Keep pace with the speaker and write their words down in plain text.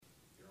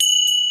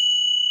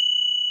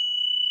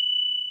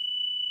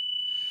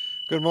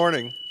Good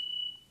morning.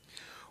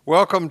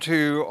 Welcome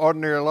to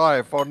Ordinary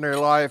Life. Ordinary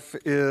Life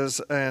is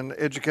an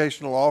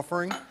educational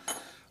offering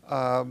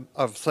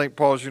of St.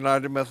 Paul's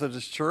United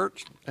Methodist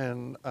Church,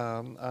 and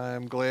I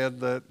am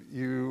glad that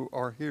you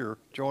are here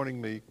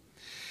joining me.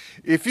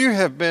 If you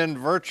have been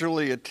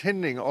virtually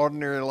attending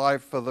Ordinary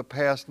Life for the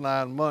past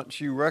 9 months,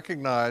 you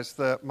recognize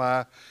that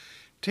my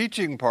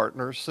teaching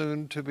partner,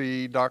 soon to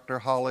be Dr.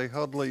 Holly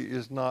Hudley,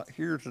 is not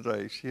here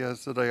today. She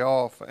has the day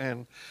off,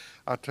 and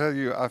I tell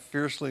you, I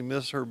fiercely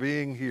miss her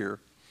being here.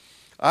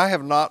 I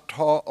have not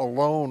taught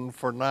alone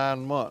for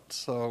 9 months,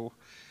 so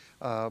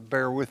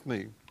bear with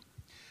me.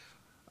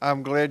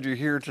 I'm glad you're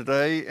here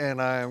today,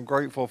 and I am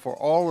grateful for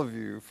all of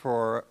you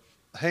for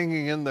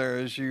hanging in there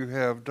as you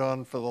have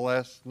done for the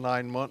last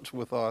 9 months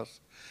with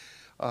us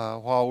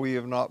while we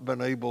have not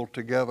been able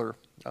together.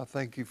 I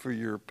thank you for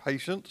your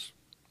patience.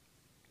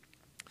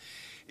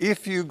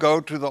 If you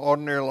go to the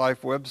Ordinary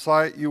Life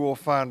website, you will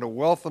find a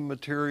wealth of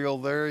material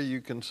there.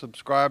 You can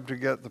subscribe to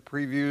get the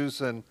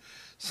previews and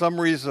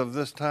summaries of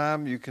this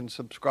time. You can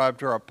subscribe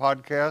to our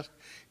podcast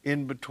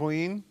in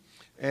between.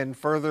 And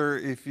further,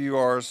 if you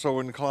are so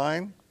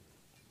inclined,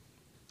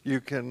 you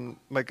can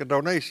make a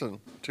donation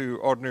to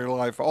Ordinary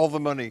Life. All the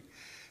money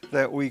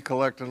that we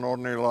collect in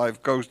Ordinary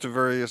Life goes to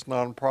various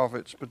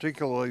nonprofits,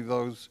 particularly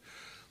those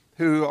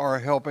who are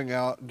helping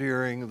out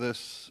during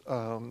this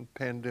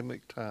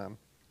pandemic time.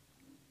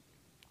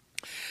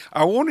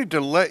 I wanted to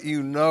let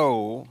you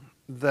know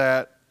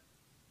that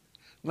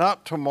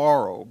not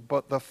tomorrow,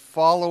 but the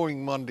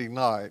following Monday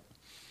night,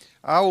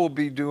 I will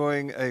be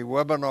doing a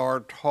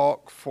webinar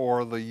talk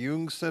for the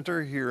Jung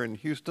Center here in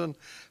Houston.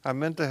 I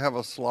meant to have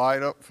a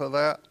slide up for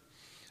that.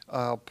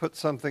 I'll put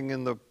something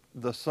in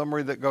the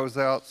summary that goes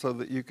out so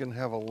that you can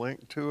have a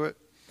link to it.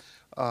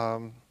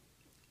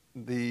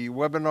 The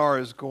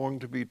webinar is going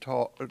to be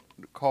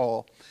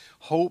called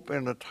Hope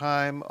in a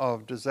Time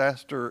of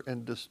Disaster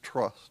and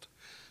Distrust.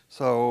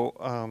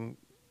 So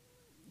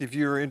if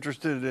you're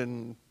interested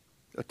in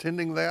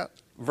attending that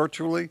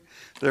virtually,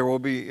 there will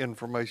be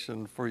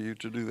information for you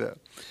to do that.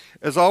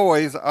 As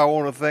always, I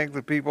want to thank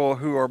the people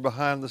who are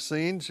behind the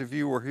scenes. If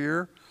you were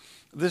here,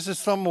 this is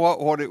somewhat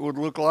what it would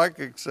look like,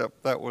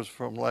 except that was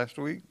from last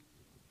week.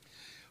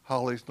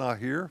 Holly's not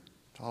here.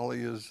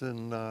 Holly is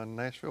in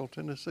Nashville,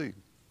 Tennessee.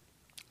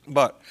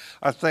 But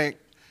I thank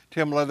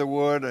Tim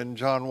Leatherwood and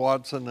John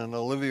Watson and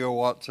Olivia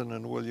Watson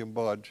and William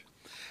Budge.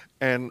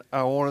 And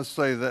I want to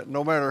say that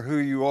no matter who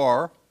you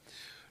are,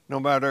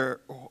 no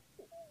matter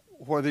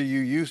whether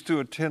you used to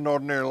attend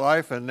Ordinary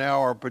Life and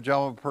now are a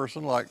pajama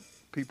person like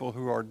people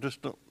who are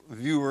distant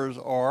viewers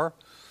are,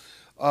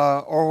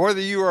 or whether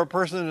you are a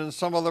person in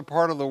some other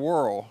part of the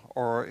world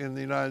or in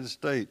the United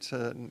States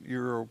and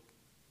you're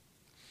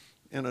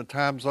in a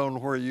time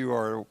zone where you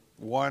are a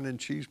wine and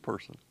cheese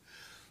person,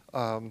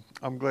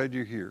 I'm glad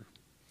you're here.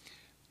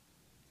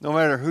 No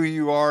matter who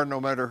you are, no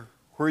matter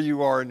where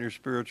you are in your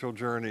spiritual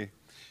journey,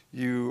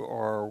 you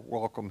are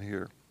welcome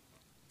here.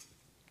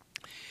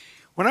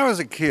 When I was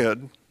a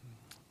kid,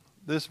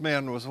 this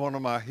man was one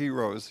of my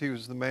heroes. He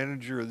was the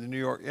manager of the New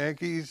York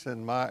Yankees,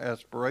 and my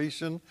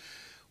aspiration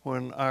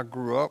when I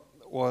grew up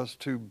was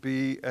to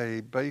be a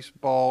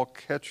baseball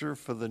catcher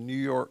for the New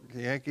York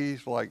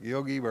Yankees like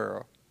Yogi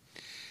Berra.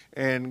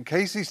 And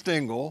Casey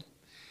Stengel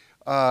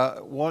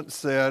once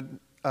said,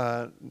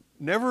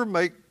 never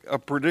make a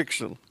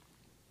prediction,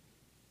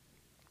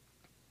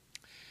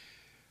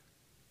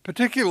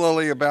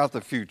 particularly about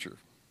the future.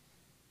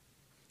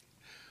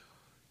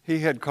 He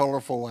had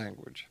colorful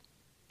language.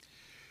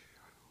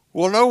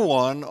 Well, no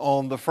one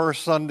on the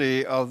first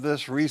Sunday of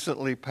this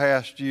recently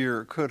past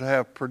year could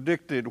have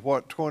predicted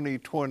what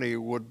 2020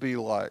 would be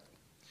like.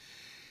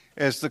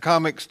 As the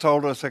comics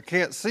told us, I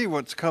can't see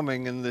what's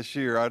coming in this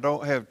year. I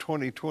don't have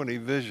 2020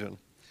 vision.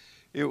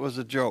 It was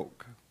a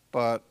joke,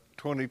 but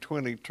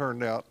 2020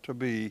 turned out to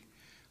be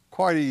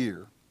quite a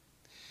year.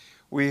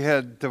 We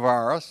had the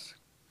virus.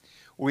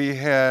 We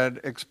had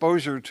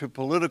exposure to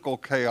political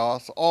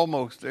chaos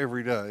almost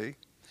every day.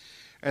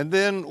 And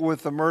then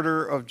with the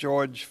murder of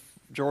George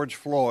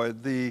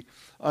Floyd, the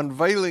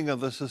unveiling of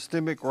the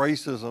systemic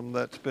racism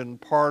that's been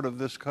part of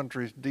this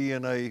country's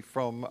DNA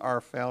from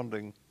our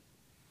founding.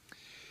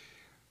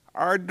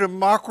 Our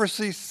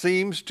democracy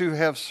seems to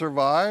have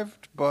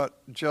survived,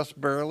 but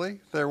just barely.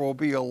 There will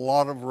be a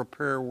lot of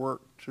repair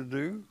work to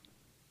do.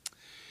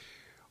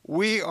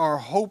 We are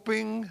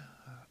hoping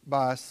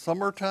by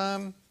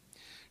summertime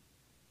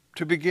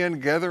to begin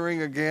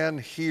gathering again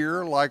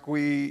here like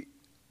we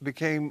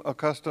became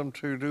accustomed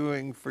to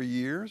doing for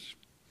years.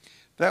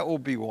 That will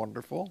be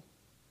wonderful.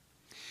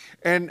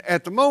 And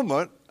at the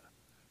moment,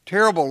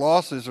 terrible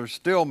losses are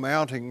still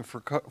mounting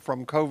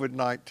from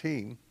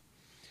COVID-19.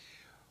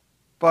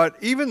 But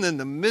even in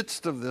the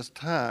midst of this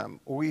time,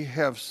 we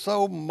have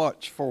so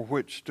much for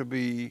which to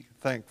be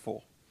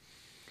thankful.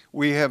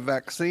 We have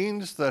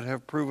vaccines that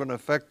have proven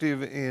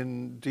effective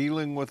in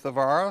dealing with the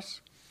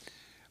virus.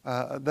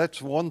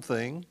 That's one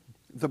thing.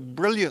 The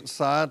brilliant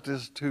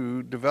scientists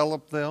who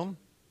developed them.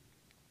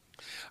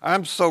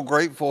 I'm so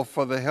grateful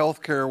for the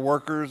healthcare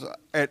workers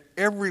at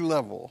every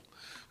level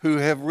who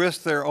have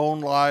risked their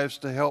own lives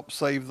to help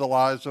save the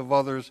lives of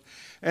others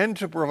and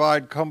to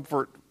provide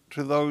comfort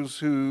to those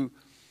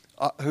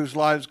whose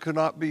lives could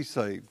not be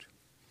saved.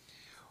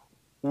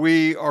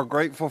 We are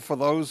grateful for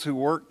those who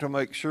worked to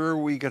make sure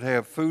we could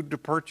have food to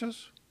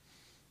purchase,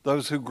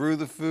 those who grew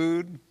the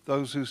food,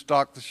 those who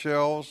stocked the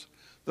shelves,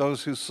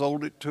 those who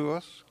sold it to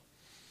us.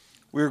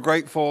 We're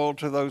grateful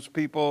to those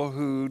people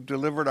who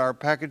delivered our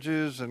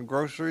packages and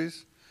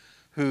groceries,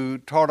 who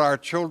taught our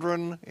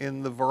children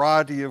in the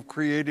variety of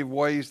creative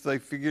ways they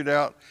figured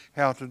out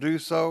how to do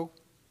so.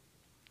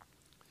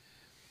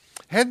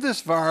 Had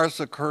this virus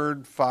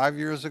occurred 5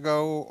 years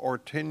ago or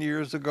 10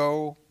 years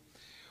ago,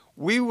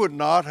 we would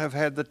not have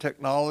had the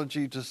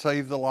technology to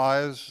save the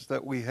lives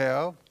that we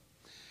have,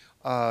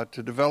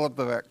 to develop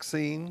the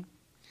vaccine.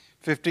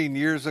 15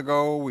 years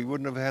ago, we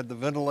wouldn't have had the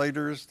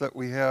ventilators that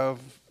we have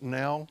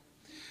now.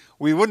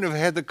 We wouldn't have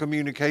had the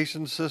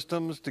communication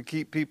systems to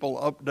keep people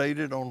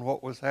updated on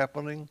what was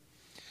happening.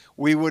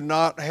 We would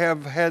not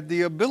have had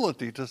the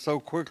ability to so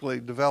quickly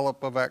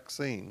develop a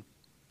vaccine.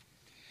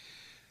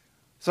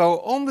 So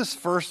on this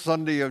first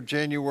Sunday of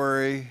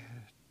January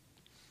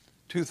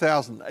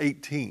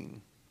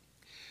 2018,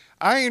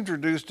 I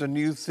introduced a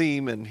new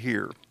theme in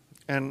here,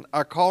 and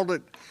I called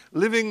it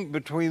Living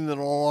Between the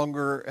No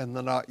Longer and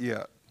the Not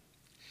Yet.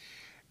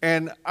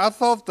 And I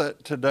thought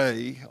that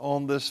today,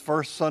 on this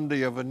first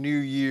Sunday of a new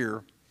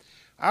year,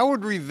 I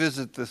would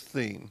revisit this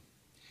theme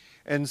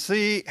and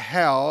see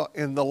how,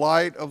 in the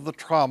light of the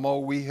trauma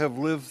we have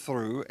lived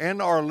through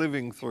and are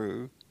living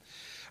through,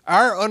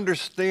 our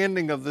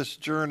understanding of this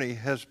journey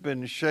has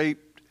been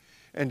shaped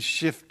and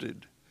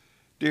shifted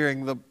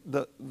during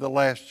the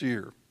last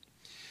year.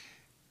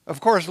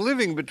 Of course,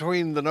 living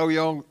between the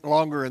no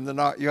longer and the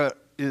not yet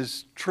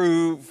is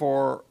true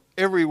for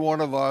every one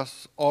of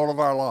us all of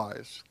our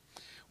lives.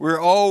 We're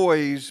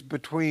always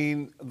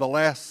between the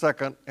last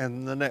second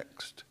and the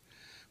next,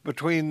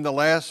 between the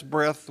last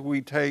breath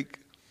we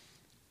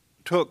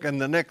took and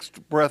the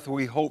next breath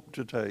we hope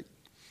to take.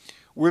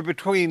 We're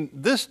between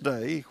this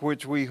day,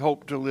 which we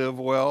hope to live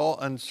well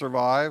and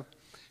survive,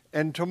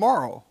 and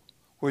tomorrow,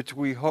 which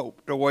we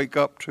hope to wake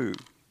up to.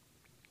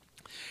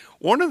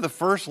 One of the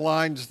first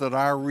lines that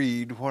I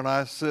read when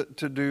I sit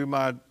to do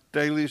my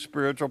daily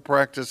spiritual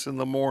practice in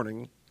the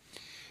morning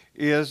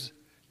is,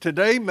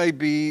 today may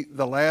be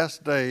the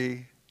last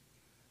day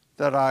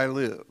that I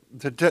live.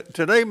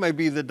 Today may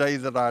be the day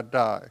that I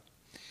die.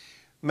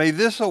 May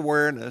this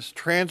awareness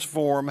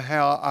transform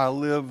how I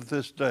live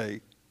this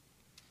day.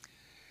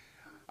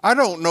 I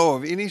don't know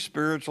of any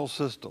spiritual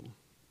system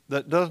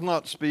that does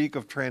not speak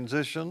of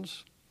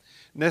transitions,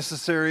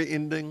 necessary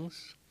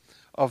endings,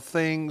 of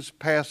things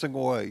passing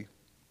away.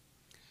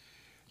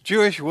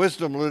 Jewish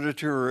wisdom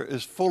literature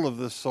is full of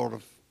this sort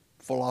of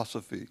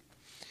philosophy.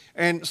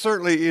 And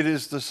certainly it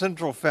is the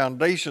central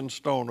foundation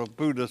stone of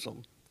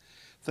Buddhism.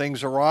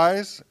 Things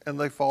arise and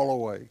they fall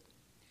away.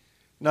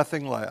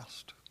 Nothing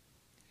lasts.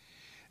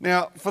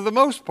 Now, for the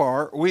most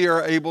part, we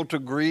are able to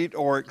greet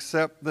or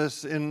accept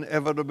this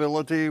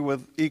inevitability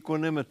with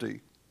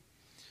equanimity.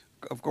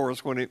 Of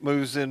course, when it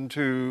moves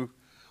into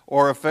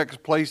or affects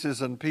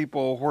places and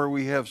people where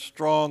we have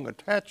strong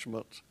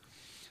attachments,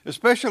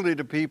 especially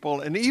to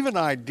people and even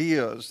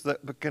ideas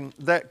that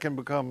can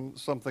become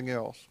something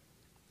else.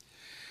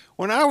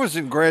 When I was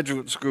in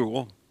graduate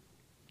school,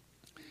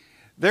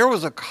 there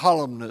was a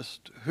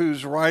columnist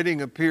whose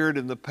writing appeared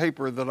in the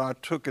paper that I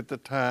took at the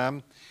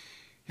time.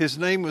 His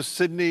name was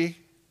Sidney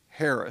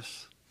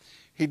Harris.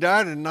 He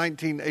died in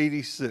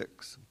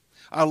 1986.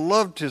 I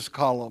loved his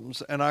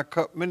columns, and I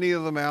cut many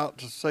of them out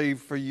to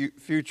save for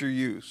future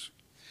use.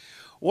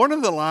 One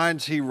of the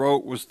lines he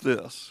wrote was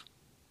this: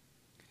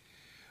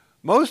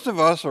 most of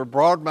us are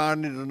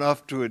broad-minded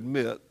enough to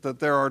admit that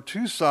there are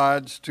two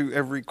sides to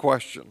every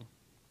question.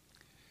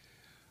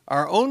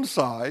 Our own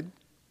side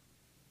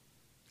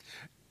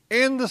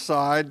and the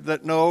side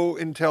that no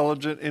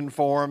intelligent,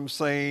 informed,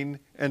 sane,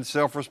 and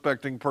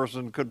self-respecting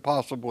person could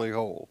possibly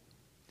hold.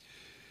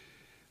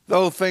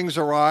 Though things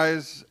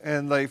arise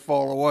and they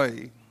fall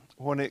away,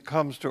 when it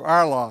comes to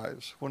our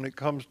lives, when it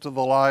comes to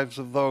the lives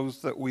of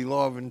those that we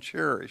love and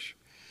cherish,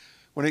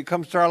 when it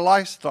comes to our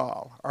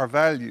lifestyle, our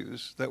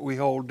values that we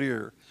hold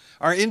dear,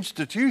 our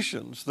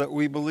institutions that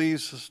we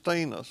believe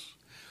sustain us,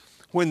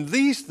 when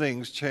these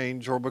things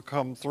change or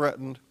become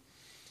threatened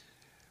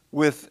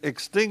with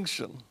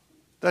extinction,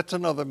 that's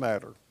another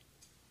matter.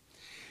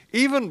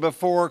 Even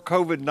before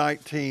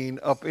COVID-19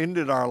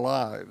 upended our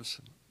lives,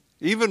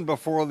 even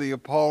before the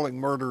appalling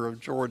murder of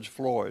George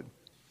Floyd,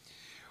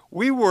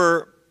 we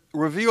were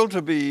revealed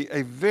to be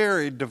a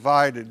very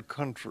divided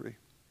country,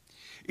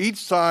 each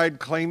side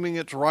claiming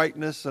its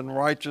rightness and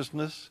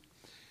righteousness.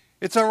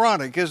 It's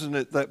ironic, isn't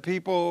it, that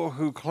people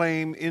who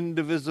claim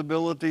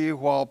indivisibility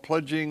while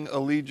pledging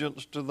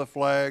allegiance to the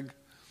flag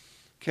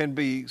can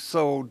be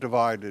so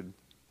divided.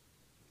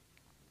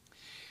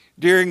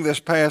 During this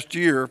past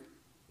year,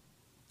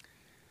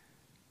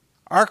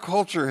 our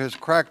culture has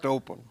cracked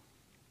open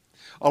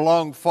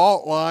along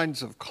fault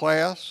lines of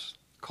class,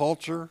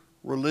 culture,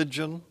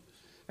 religion,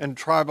 and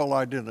tribal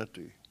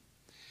identity.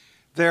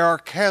 There are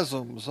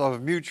chasms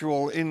of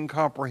mutual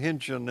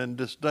incomprehension and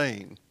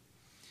disdain.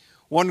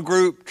 One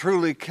group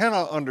truly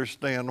cannot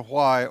understand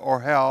why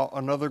or how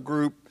another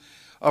group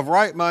of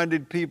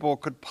right-minded people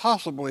could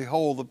possibly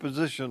hold the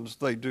positions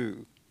they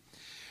do.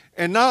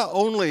 And not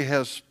only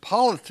has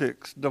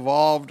politics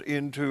devolved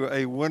into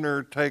a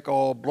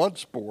winner-take-all blood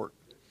sport,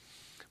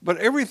 but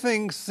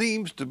everything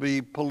seems to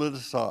be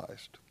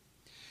politicized.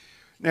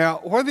 Now,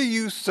 whether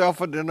you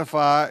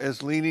self-identify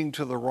as leaning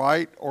to the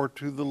right or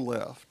to the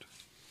left,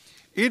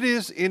 it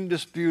is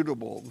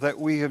indisputable that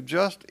we have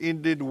just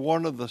ended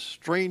one of the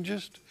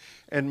strangest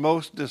and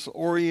most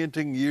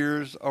disorienting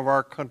years of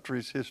our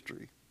country's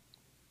history.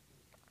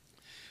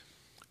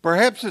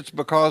 Perhaps it's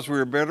because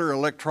we're better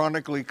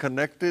electronically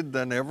connected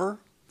than ever,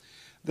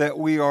 that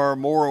we are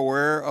more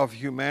aware of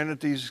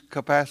humanity's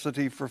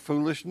capacity for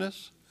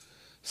foolishness,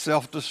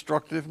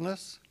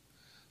 self-destructiveness,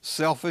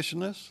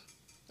 selfishness,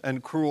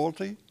 and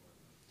cruelty.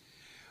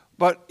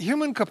 But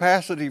human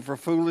capacity for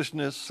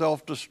foolishness,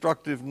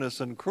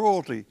 self-destructiveness, and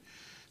cruelty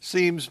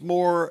seems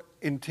more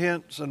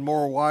intense and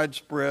more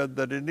widespread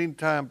than at any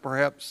time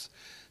perhaps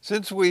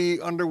since we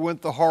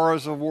underwent the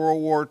horrors of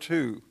World War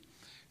II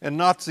and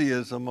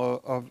Nazism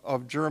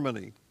of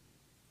Germany.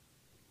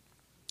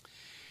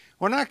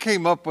 When I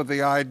came up with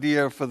the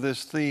idea for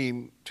this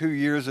theme 2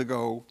 years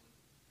ago,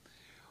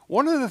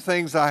 one of the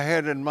things I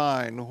had in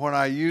mind when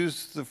I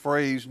used the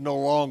phrase "no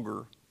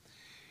longer"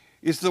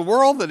 is the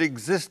world that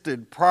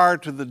existed prior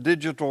to the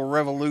digital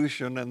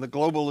revolution and the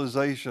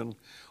globalization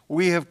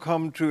we have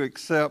come to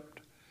accept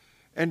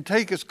and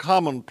take as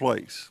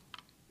commonplace.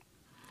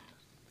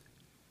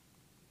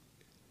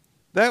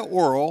 That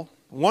world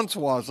once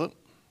wasn't,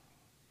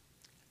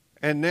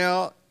 and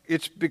now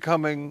it's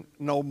becoming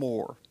no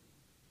more.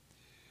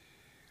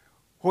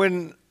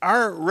 When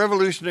our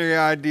revolutionary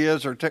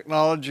ideas or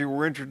technology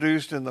were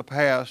introduced in the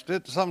past,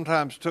 it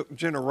sometimes took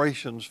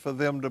generations for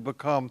them to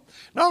become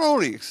not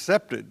only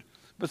accepted,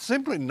 but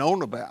simply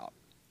known about.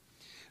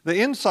 The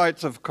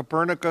insights of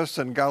Copernicus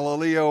and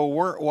Galileo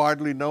weren't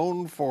widely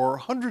known for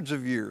hundreds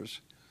of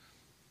years.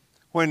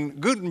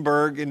 When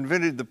Gutenberg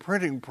invented the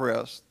printing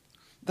press,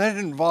 that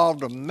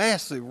involved a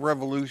massive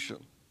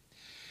revolution.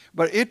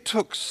 But it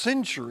took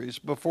centuries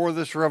before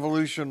this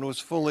revolution was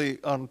fully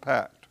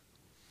unpacked.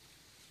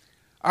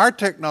 Our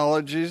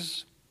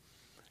technologies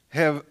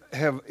have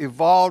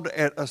evolved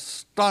at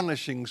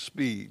astonishing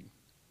speed.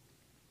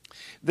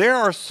 There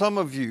are some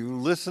of you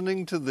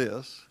listening to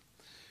this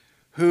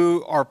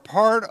who are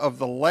part of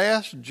the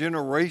last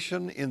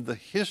generation in the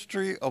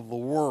history of the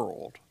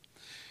world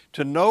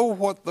to know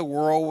what the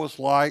world was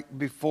like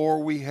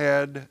before we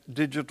had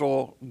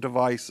digital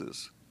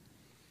devices.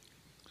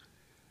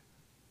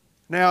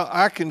 Now,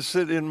 I can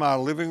sit in my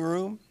living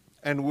room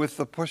and with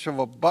the push of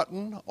a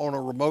button on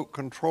a remote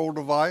control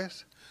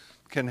device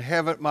can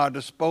have at my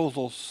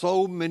disposal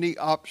so many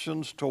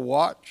options to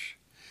watch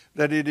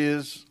that it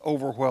is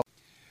overwhelming.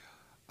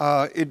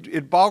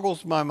 It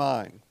boggles my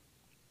mind.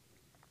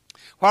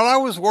 While I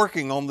was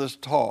working on this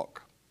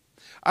talk,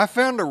 I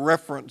found a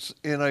reference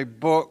in a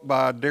book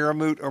by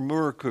Diarmuid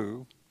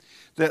O'Murchu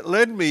that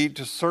led me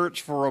to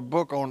search for a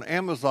book on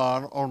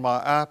Amazon on my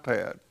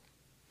iPad.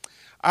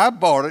 I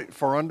bought it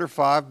for under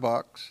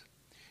 $5,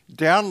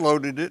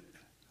 downloaded it,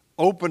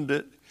 opened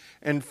it,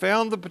 and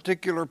found the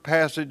particular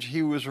passage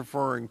he was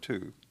referring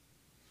to.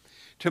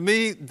 To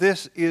me,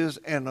 this is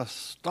an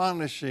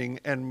astonishing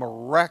and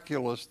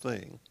miraculous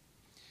thing.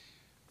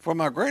 For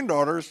my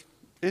granddaughters,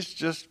 it's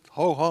just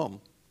ho-hum.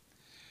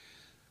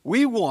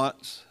 We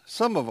once,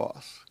 some of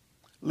us,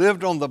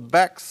 lived on the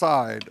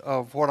backside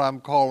of what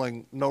I'm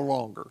calling no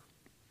longer.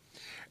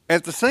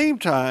 At the same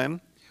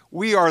time,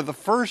 we are the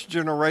first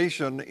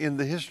generation in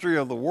the history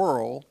of the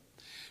world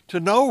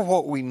to know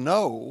what we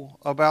know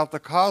about the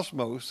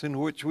cosmos in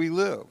which we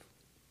live.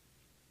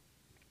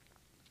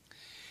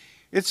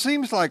 It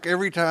seems like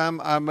every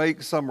time I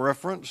make some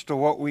reference to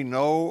what we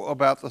know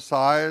about the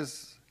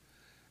size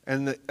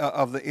and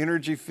of the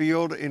energy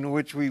field in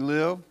which we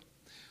live,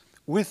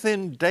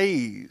 within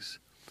days,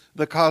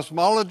 the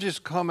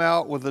cosmologists come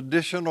out with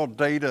additional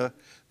data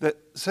that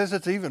says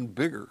it's even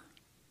bigger.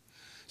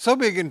 So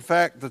big, in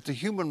fact, that the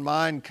human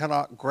mind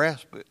cannot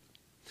grasp it.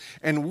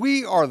 And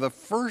we are the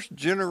first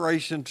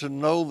generation to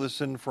know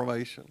this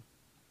information.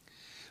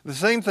 The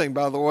same thing,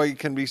 by the way,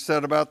 can be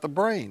said about the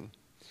brain.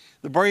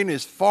 The brain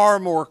is far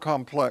more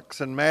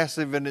complex and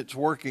massive in its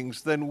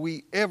workings than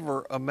we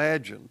ever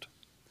imagined.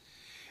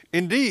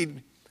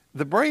 Indeed,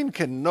 the brain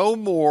can no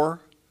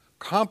more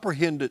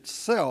comprehend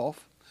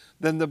itself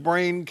than the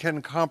brain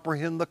can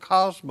comprehend the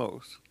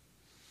cosmos.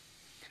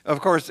 Of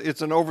course,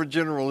 it's an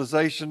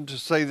overgeneralization to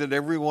say that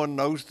everyone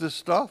knows this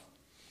stuff.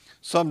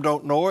 Some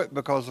don't know it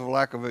because of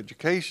lack of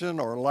education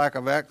or lack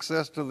of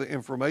access to the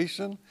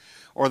information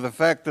or the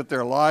fact that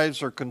their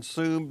lives are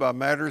consumed by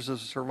matters of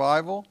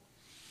survival.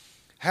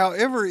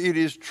 However, it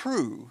is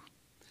true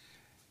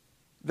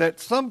that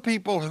some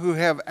people who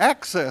have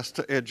access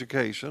to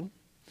education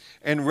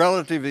and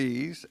relative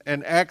ease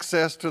and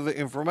access to the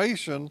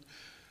information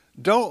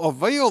don't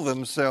avail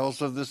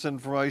themselves of this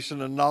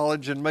information and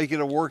knowledge and make it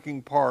a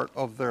working part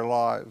of their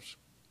lives.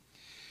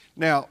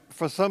 Now,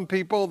 for some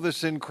people,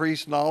 this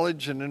increased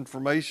knowledge and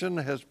information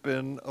has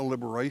been a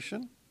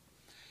liberation.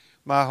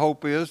 My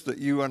hope is that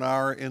you and I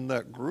are in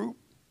that group.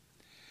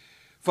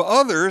 For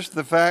others,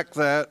 the fact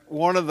that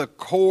one of the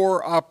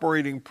core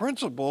operating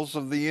principles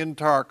of the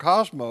entire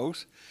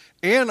cosmos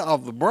and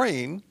of the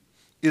brain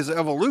is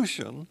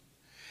evolution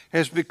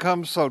has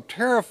become so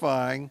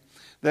terrifying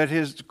that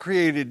has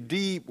created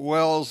deep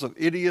wells of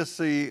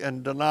idiocy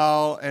and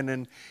denial and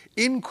an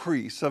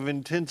increase of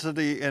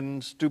intensity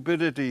and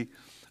stupidity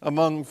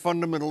among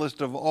fundamentalists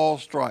of all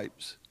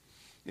stripes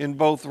in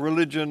both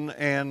religion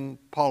and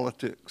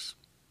politics.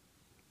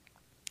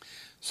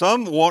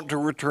 Some want to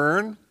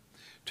return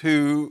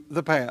to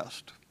the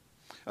past,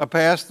 a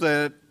past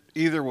that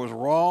either was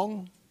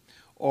wrong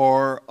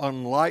or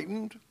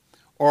unenlightened,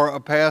 or a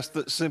past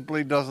that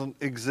simply doesn't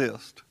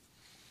exist,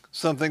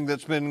 something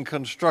that's been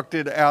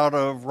constructed out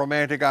of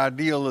romantic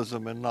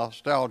idealism and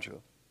nostalgia.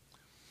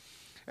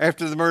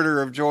 After the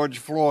murder of George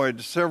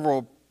Floyd,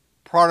 several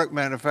product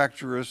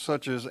manufacturers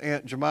such as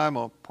Aunt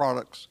Jemima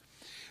Products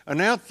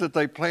announced that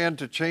they planned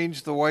to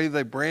change the way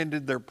they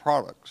branded their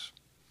products.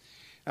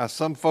 Now,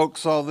 some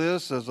folks saw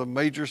this as a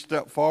major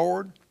step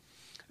forward,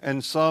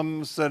 and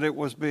some said it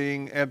was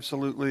being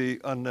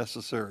absolutely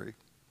unnecessary.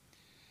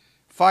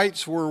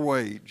 Fights were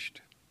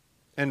waged,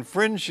 and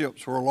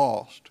friendships were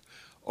lost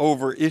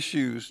over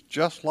issues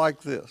just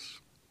like this.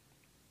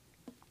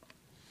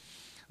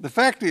 The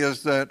fact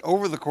is that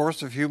over the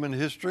course of human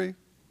history,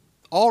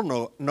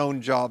 all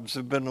known jobs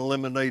have been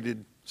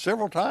eliminated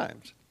several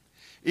times.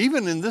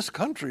 Even in this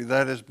country,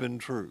 that has been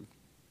true.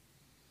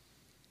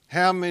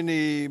 How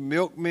many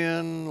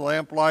milkmen,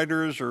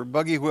 lamplighters, or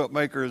buggy whip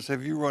makers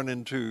have you run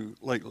into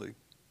lately?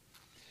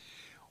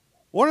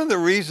 One of the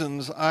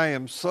reasons I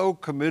am so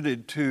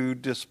committed to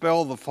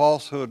dispel the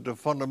falsehood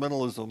of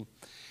fundamentalism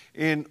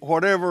in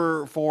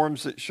whatever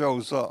forms it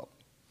shows up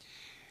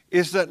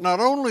is that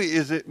not only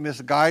is it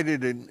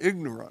misguided and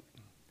ignorant,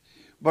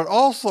 but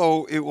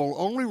also it will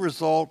only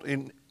result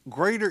in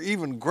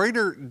even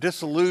greater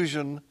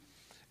disillusion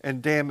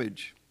and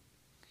damage.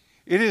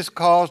 It has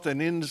caused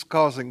and is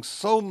causing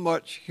so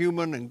much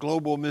human and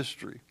global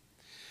mystery.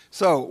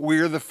 So we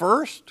are the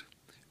first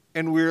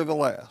and we are the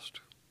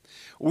last.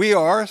 We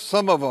are,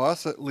 some of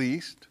us at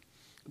least,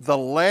 the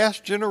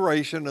last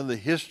generation in the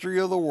history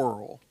of the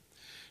world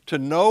to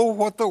know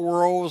what the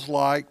world was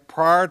like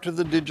prior to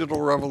the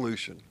digital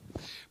revolution,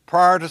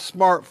 prior to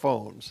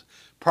smartphones,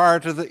 prior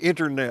to the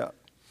internet,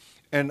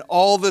 and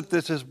all that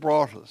this has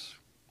brought us.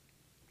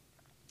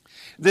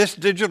 This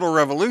digital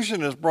revolution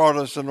has brought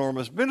us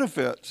enormous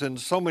benefits in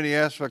so many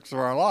aspects of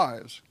our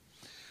lives.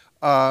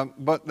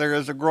 But there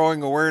is a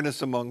growing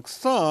awareness among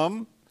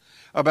some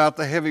about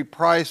the heavy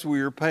price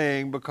we are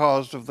paying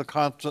because of the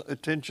constant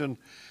attention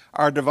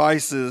our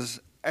devices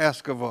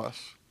ask of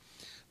us.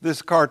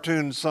 This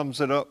cartoon sums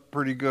it up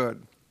pretty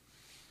good,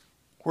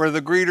 where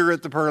the greeter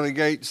at the pearly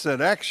gates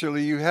said,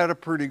 actually, you had a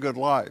pretty good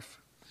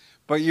life,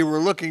 but you were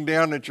looking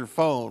down at your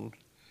phone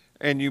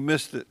and you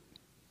missed it.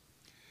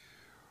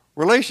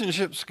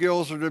 Relationship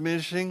skills are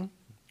diminishing,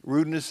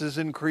 rudeness is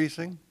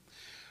increasing,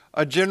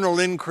 a general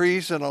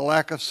increase in a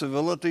lack of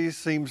civility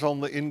seems on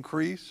the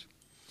increase.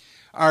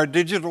 Our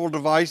digital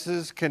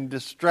devices can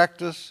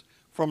distract us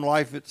from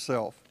life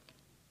itself.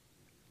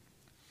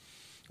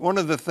 One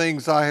of the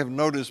things I have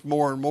noticed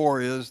more and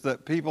more is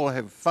that people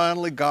have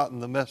finally gotten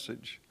the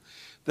message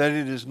that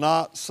it is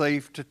not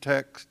safe to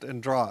text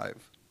and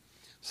drive.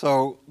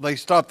 So they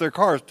stop their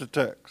cars to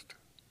text.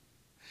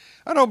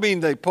 I don't mean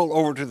they pull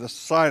over to the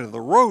side of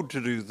the road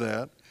to do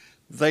that.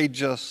 They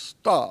just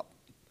stop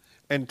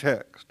and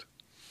text.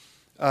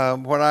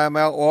 When I'm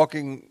out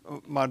walking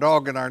my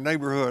dog in our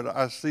neighborhood,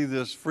 I see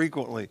this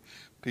frequently.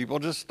 People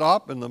just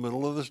stop in the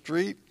middle of the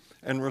street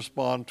and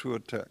respond to a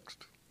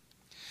text.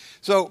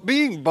 So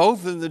being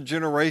both in the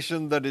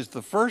generation that is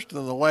the first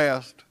and the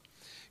last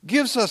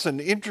gives us an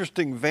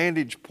interesting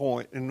vantage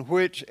point in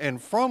which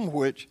and from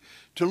which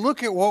to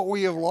look at what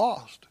we have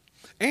lost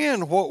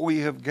and what we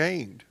have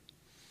gained.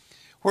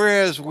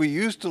 Whereas we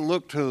used to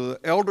look to the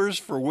elders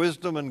for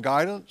wisdom and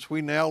guidance,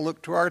 we now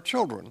look to our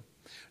children,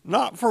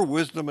 not for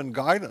wisdom and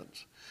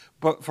guidance,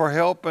 but for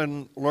help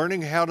in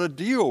learning how to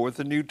deal with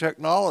the new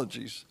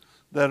technologies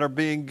that are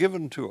being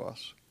given to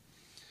us.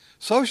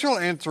 Social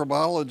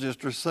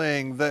anthropologists are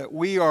saying that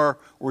we are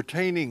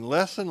retaining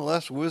less and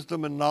less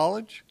wisdom and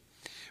knowledge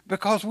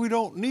because we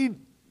don't need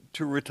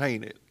to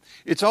retain it.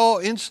 It's all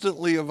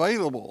instantly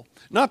available.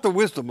 Not the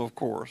wisdom, of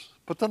course,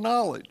 but the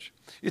knowledge.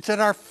 It's at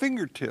our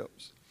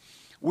fingertips.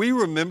 We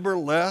remember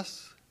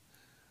less,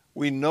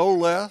 we know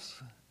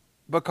less,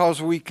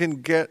 because we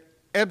can get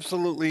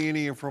absolutely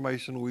any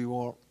information we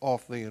want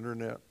off the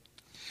internet.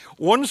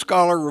 One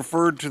scholar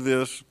referred to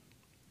this,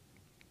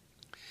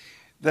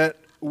 that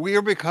we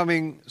are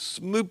becoming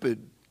smoopid.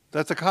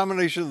 That's a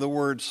combination of the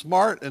words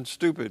smart and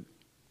stupid.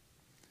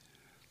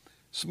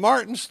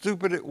 Smart and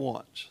stupid at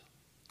once.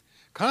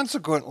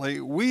 Consequently,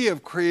 we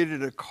have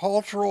created a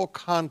cultural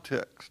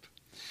context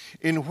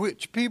in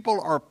which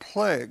people are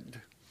plagued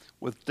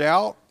with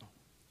doubt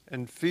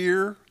and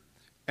fear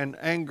and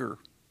anger.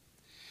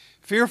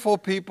 Fearful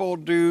people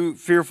do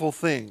fearful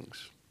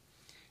things,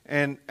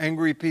 and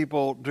angry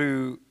people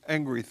do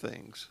angry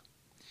things.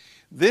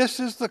 This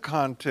is the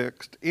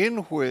context in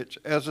which,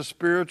 as a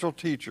spiritual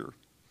teacher,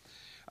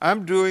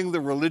 I'm doing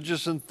the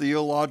religious and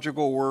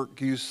theological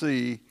work you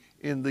see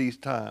in these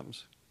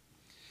times.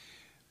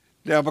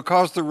 Now,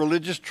 because the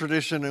religious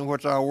tradition in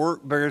which I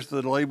work bears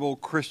the label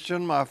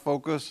Christian, my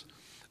focus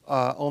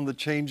on the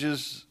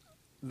changes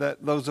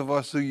that those of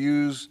us who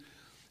use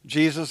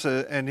Jesus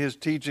and his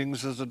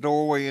teachings as a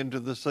doorway into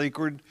the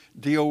sacred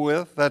deal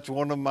with. That's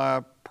one of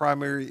my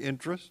primary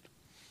interests.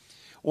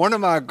 One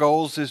of my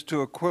goals is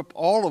to equip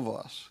all of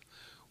us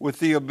with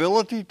the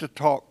ability to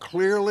talk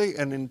clearly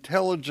and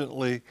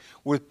intelligently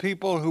with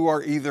people who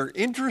are either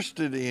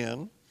interested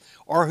in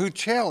or who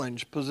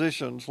challenge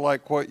positions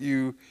like what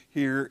you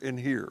hear in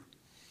here,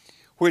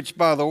 which,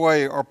 by the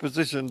way, are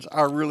positions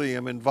I really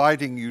am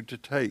inviting you to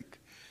take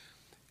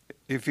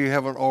if you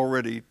haven't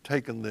already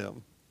taken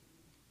them.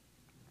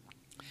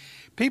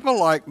 People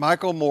like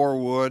Michael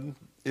Morwood,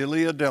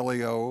 Ilia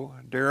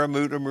Delio,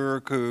 Daramuta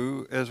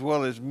Muraku, as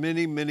well as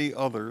many, many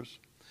others,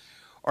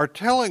 are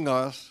telling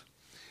us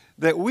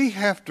that we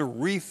have to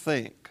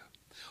rethink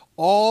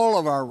all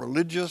of our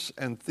religious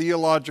and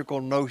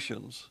theological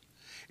notions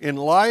in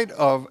light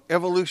of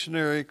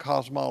evolutionary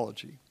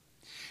cosmology.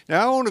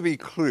 Now, I want to be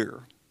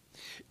clear.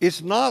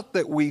 It's not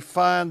that we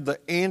find the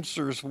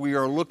answers we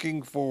are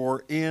looking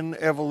for in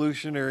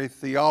evolutionary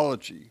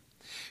theology.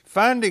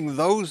 Finding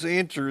those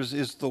answers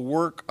is the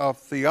work of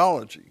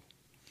theology.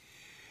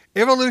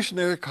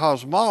 Evolutionary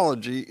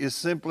cosmology is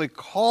simply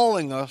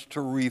calling us to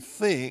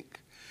rethink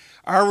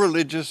our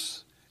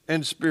religious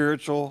and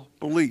spiritual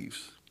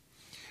beliefs.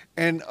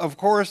 And of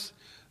course,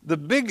 the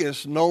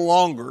biggest no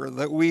longer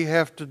that we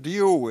have to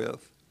deal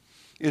with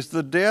is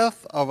the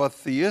death of a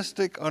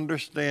theistic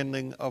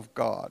understanding of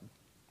God.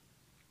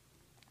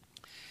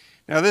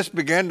 Now, this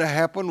began to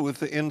happen with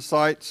the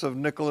insights of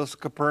Nicholas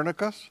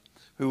Copernicus,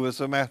 who was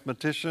a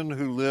mathematician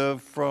who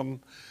lived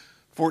from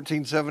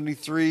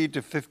 1473 to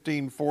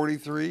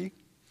 1543,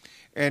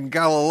 and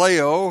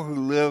Galileo, who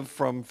lived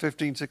from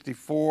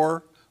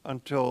 1564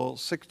 until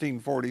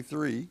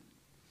 1643.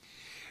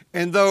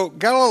 And though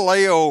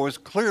Galileo was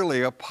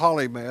clearly a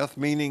polymath,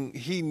 meaning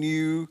he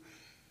knew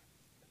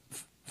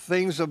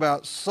things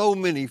about so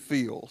many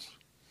fields,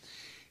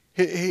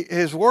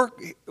 his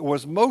work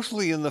was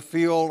mostly in the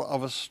field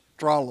of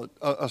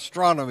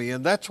astronomy,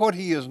 and that's what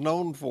he is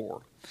known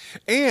for.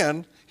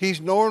 And he's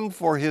known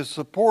for his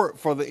support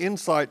for the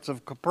insights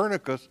of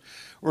Copernicus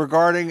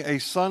regarding a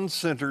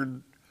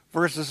sun-centered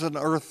versus an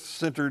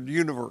earth-centered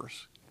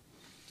universe.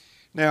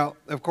 Now,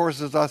 of course,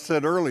 as I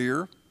said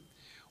earlier,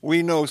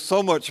 we know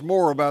so much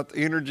more about the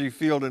energy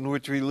field in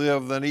which we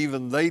live than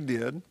even they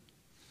did.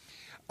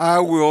 I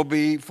will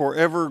be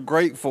forever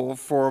grateful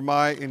for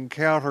my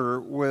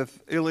encounter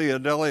with Ilia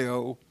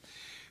Delio,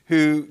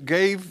 who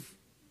gave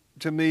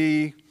to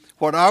me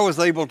what I was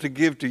able to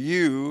give to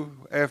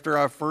you after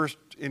I first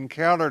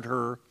encountered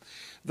her,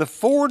 the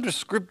 4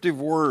 descriptive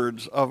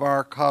words of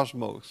our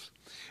cosmos.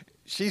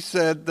 She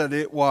said that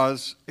it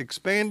was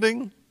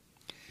expanding,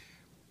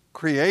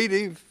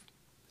 creative,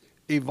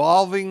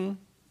 evolving,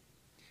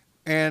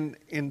 and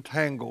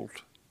entangled.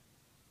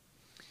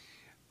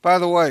 By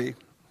the way,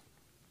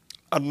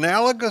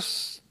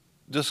 analogous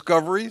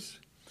discoveries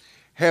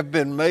have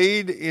been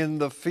made in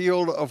the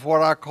field of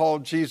what I call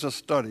Jesus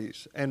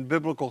studies and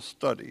biblical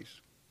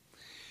studies.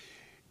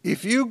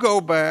 If you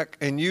go back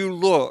and you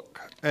look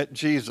at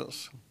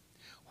Jesus,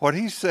 what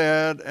he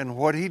said and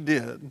what he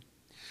did,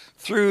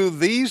 through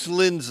these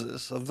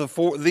lenses of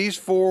these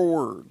 4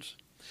 words,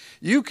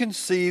 you can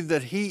see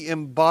that he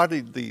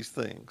embodied these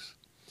things.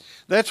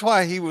 That's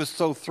why he was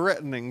so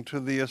threatening to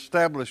the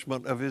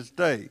establishment of his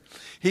day.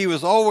 He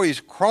was always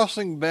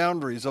crossing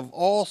boundaries of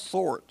all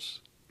sorts,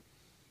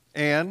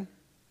 and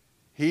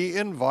he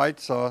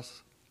invites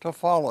us to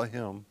follow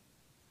him.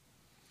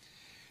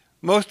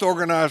 Most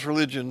organized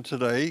religion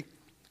today,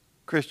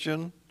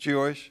 Christian,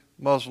 Jewish,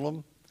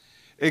 Muslim,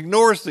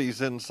 ignores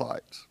these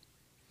insights.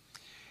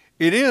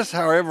 It is,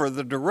 however,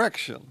 the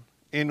direction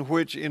in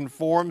which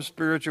informed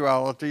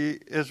spirituality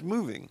is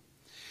moving.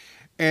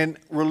 And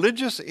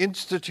religious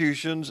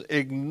institutions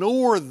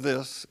ignore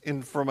this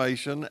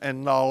information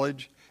and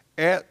knowledge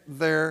at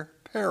their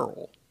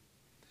peril.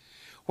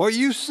 What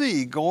you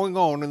see going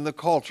on in the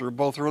culture,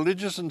 both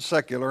religious and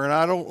secular, and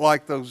I don't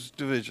like those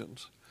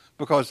divisions,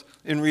 because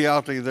in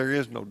reality there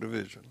is no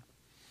division,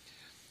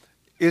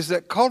 is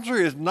that culture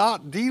is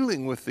not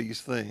dealing with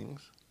these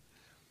things,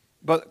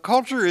 but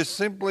culture is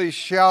simply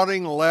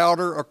shouting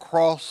louder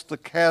across the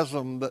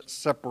chasm that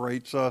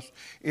separates us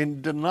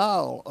in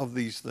denial of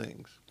these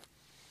things.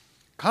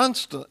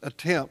 Constant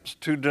attempts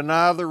to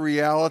deny the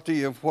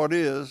reality of what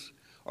is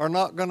are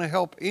not going to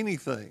help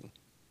anything.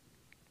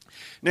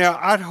 Now,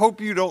 I'd hope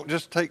you don't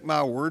just take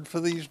my word for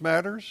these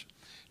matters.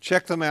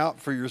 Check them out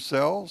for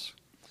yourselves.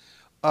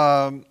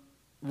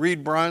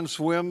 Read Brian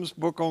Swimm's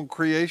book on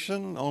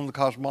creation, on the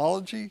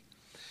cosmology.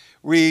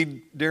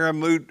 Read Darren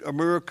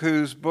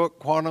Muraku's book,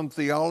 Quantum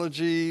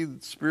Theology,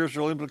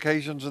 Spiritual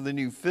Implications of the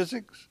New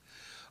Physics.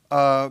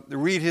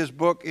 Read his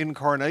book,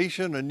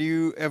 Incarnation, A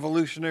New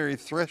Evolutionary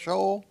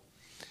Threshold.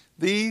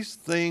 These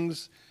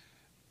things,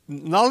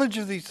 knowledge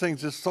of these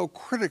things is so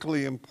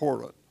critically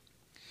important.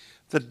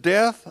 The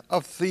death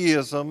of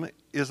theism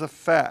is a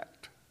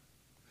fact.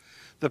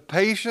 The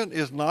patient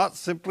is not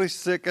simply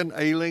sick and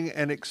ailing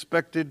and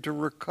expected to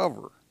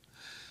recover.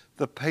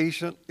 The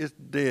patient is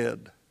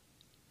dead.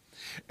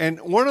 And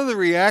one of the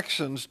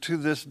reactions to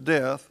this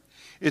death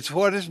is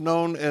what is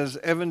known as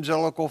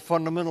evangelical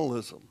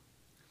fundamentalism.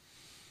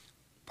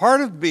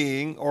 Part of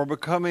being or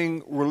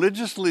becoming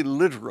religiously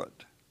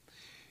literate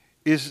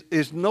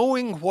is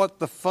knowing what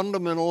the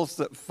fundamentals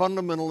that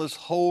fundamentalists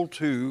hold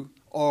to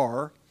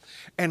are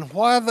and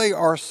why they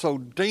are so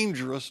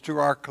dangerous to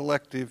our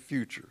collective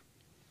future.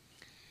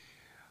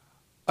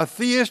 A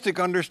theistic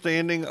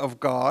understanding of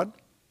God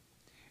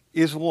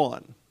is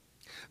one.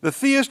 The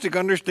theistic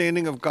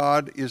understanding of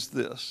God is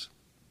this: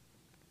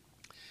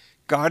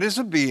 God is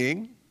a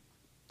being,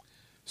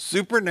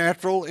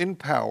 supernatural in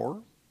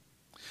power,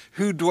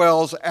 who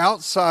dwells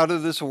outside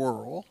of this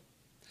world,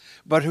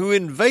 but who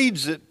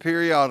invades it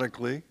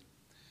periodically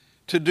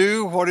to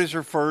do what is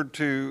referred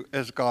to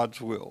as God's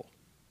will.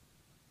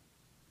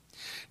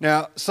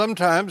 Now,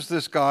 sometimes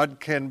this God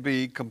can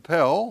be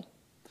compelled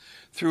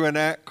through an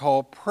act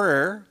called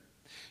prayer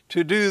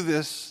to do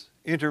this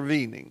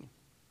intervening.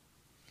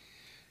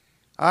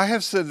 I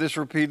have said this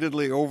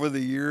repeatedly over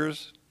the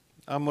years.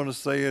 I'm going to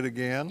say it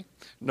again.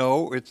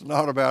 No, it's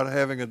not about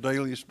having a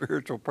daily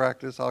spiritual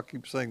practice. I'll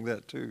keep saying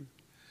that too.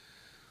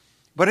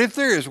 But if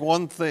there is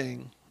one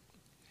thing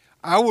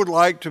I would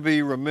like to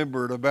be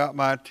remembered about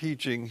my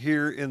teaching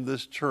here in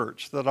this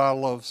church that I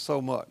love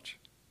so much,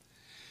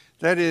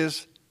 that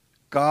is,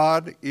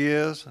 God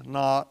is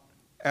not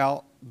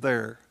out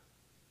there.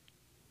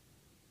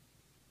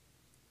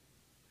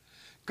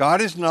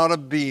 God is not a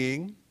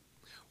being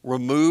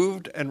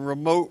removed and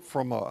remote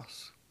from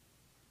us.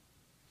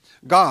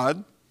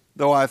 God,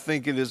 though I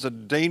think it is a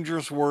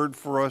dangerous word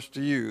for us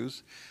to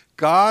use,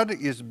 God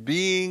is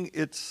being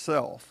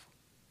itself.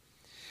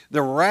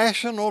 The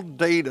rational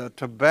data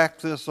to back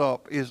this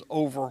up is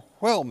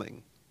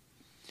overwhelming.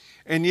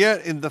 And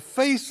yet, in the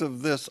face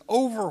of this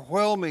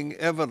overwhelming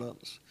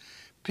evidence,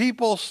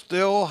 people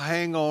still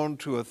hang on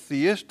to a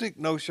theistic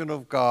notion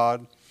of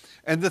God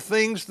and the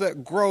things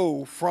that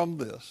grow from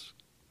this.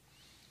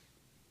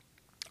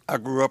 I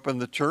grew up in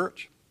the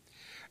church,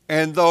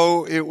 and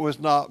though it was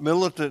not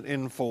militant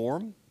in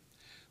form,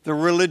 the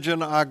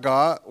religion I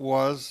got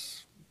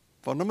was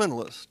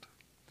fundamentalist.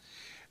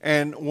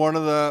 And one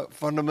of the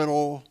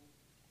fundamentals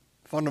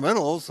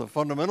of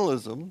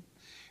fundamentalism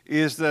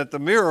is that the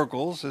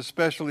miracles,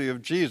 especially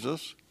of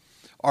Jesus,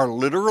 are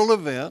literal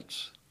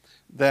events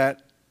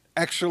that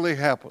actually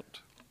happened.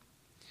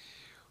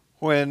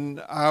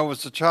 When I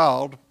was a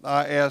child,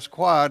 I asked,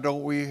 why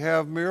don't we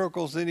have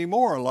miracles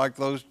anymore like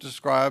those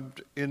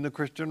described in the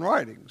Christian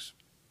writings?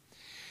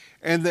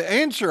 And the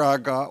answer I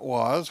got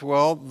was,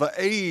 well, the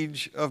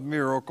age of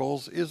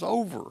miracles is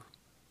over.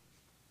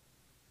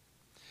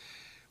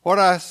 What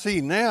I see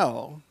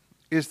now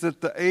is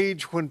that the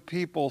age when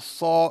people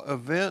saw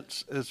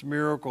events as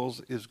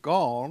miracles is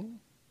gone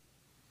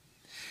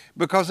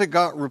because it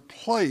got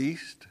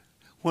replaced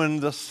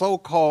when the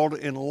so-called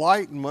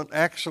Enlightenment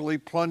actually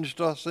plunged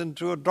us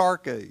into a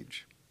dark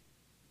age.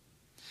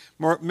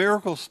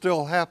 Miracles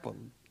still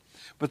happen,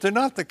 but they're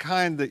not the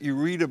kind that you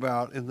read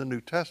about in the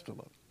New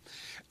Testament.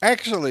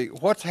 Actually,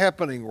 what's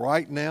happening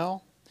right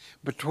now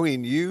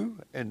between you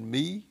and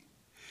me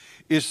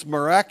is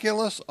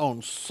miraculous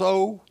on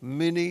so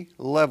many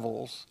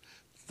levels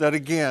that,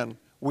 again,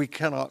 we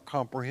cannot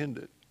comprehend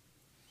it.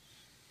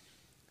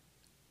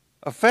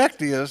 A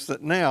fact is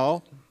that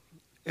now,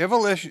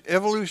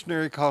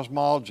 evolutionary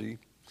cosmology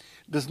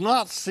does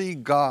not see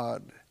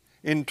God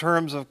in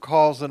terms of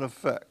cause and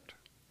effect.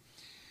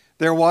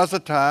 There was a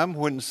time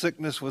when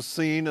sickness was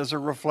seen as a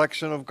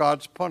reflection of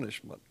God's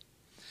punishment.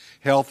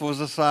 Health was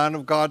a sign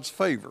of God's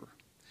favor.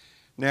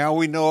 Now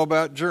we know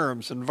about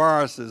germs and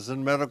viruses,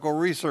 and medical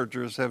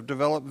researchers have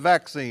developed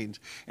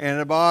vaccines,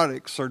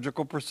 antibiotics,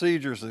 surgical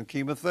procedures, and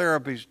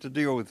chemotherapies to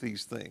deal with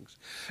these things.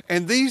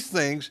 And these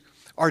things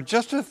are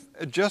just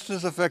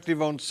as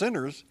effective on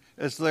sinners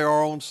as they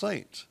are on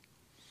saints.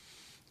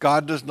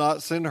 God does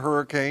not send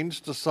hurricanes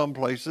to some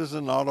places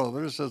and not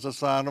others as a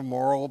sign of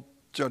moral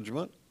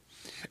judgment.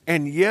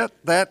 And yet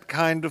that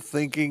kind of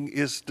thinking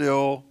is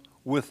still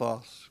with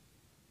us.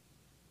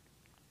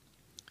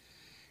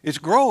 It's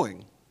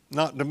growing,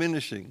 not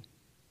diminishing.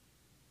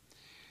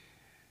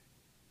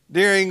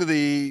 During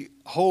the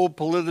whole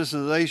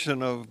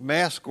politicization of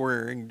mask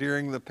wearing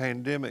during the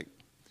pandemic,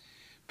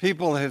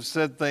 people have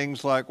said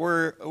things like,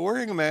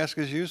 wearing a mask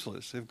is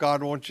useless. If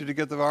God wants you to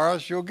get the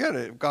virus, you'll get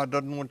it. If God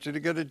doesn't want you to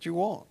get it, you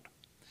won't.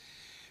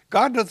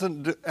 God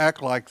doesn't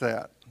act like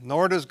that,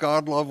 nor does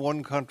God love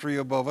one country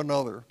above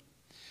another.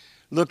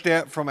 Looked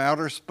at from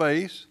outer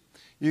space,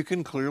 you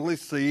can clearly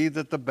see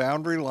that the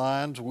boundary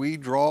lines we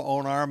draw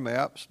on our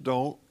maps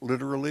don't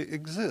literally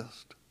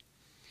exist.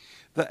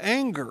 The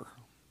anger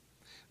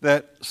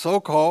that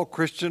so-called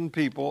Christian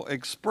people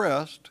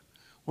expressed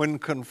when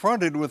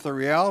confronted with the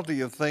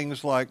reality of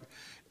things like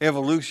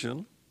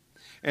evolution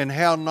and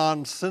how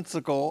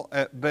nonsensical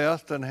at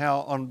best and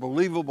how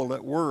unbelievable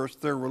at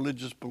worst their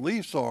religious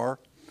beliefs are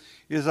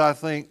is, I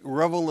think,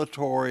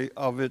 revelatory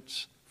of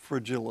its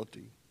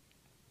fragility.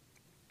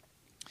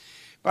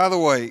 By the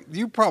way,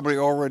 you probably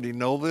already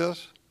know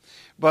this,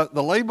 but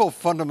the label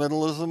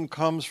fundamentalism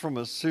comes from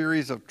a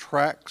series of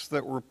tracts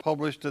that were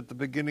published at the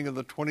beginning of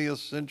the 20th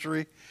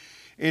century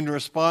in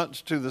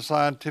response to the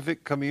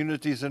scientific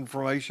community's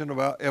information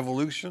about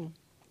evolution.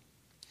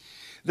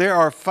 There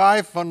are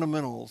 5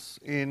 fundamentals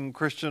in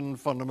Christian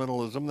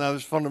fundamentalism. Now,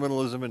 there's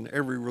fundamentalism in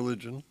every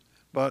religion,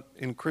 but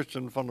in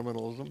Christian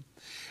fundamentalism.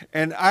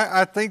 And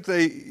I think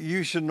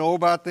you should know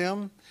about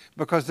them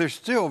because they're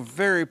still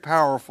very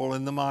powerful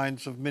in the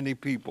minds of many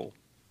people.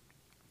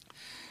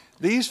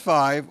 These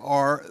 5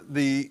 are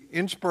the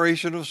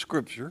inspiration of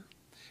Scripture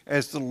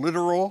as the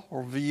literal,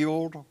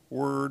 revealed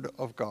Word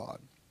of God.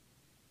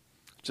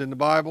 It's in the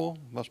Bible,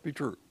 must be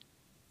true.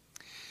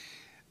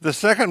 The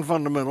second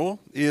fundamental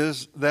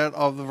is that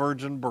of the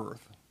virgin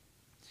birth.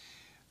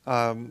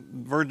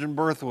 Virgin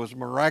birth was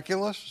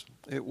miraculous,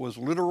 it was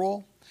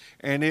literal,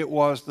 and it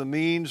was the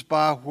means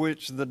by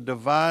which the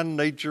divine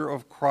nature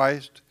of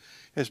Christ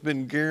has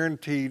been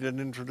guaranteed and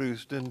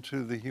introduced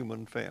into the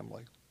human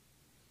family.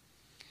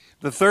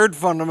 The third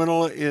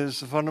fundamental is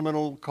the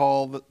fundamental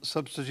called the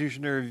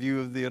substitutionary view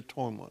of the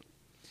atonement.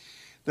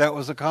 That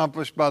was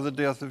accomplished by the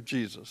death of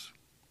Jesus.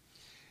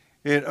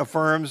 It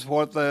affirms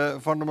what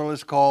the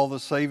fundamentalists call the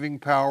saving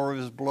power of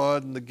his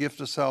blood and the gift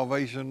of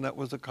salvation that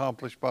was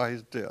accomplished by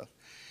his death.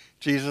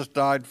 Jesus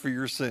died for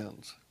your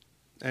sins.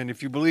 And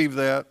if you believe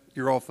that,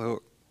 you're off the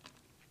hook.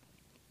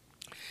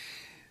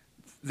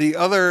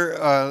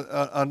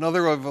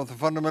 Another of the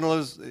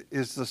fundamentalists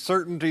is the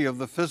certainty of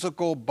the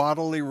physical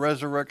bodily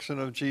resurrection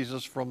of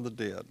Jesus from the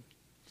dead.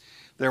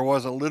 There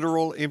was a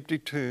literal empty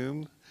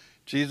tomb.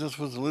 Jesus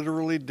was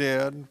literally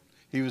dead.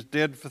 He was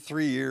dead for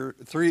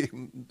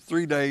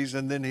 3 days,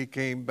 and then he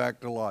came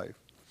back to life.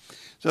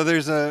 So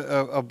there's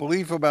a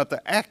belief about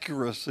the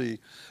accuracy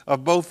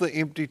of both the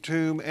empty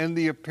tomb and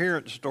the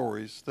appearance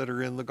stories that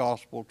are in the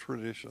gospel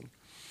tradition.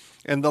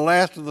 And the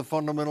last of the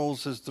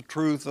fundamentals is the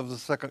truth of the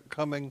second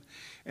coming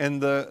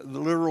and the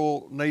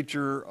literal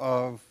nature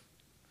of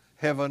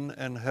heaven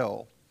and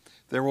hell.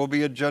 There will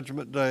be a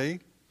judgment day,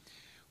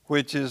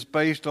 which is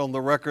based on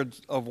the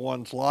records of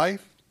one's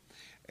life,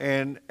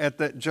 and at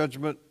that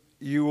judgment,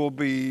 you will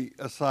be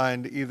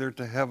assigned either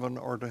to heaven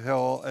or to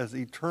hell as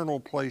eternal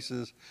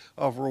places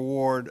of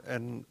reward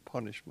and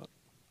punishment.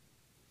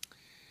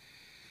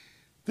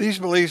 These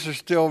beliefs are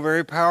still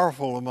very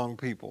powerful among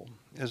people.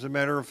 As a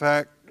matter of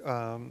fact,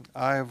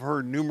 I have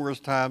heard numerous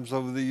times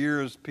over the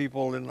years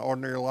people in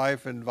ordinary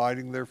life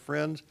inviting their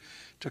friends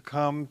to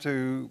come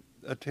to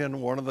attend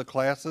one of the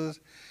classes,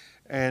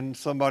 and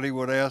somebody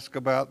would ask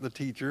about the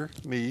teacher,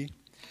 me.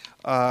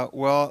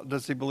 Well,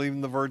 does he believe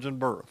in the virgin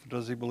birth?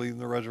 Does he believe in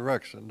the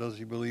resurrection? Does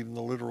he believe in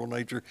the literal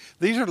nature?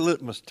 These are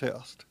litmus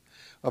tests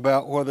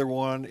about whether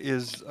one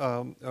is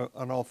an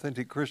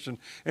authentic Christian.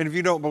 And if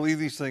you don't believe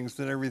these things,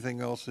 then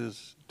everything else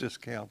is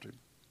discounted.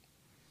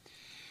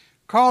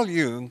 Carl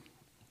Jung,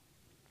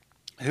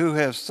 who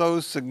has so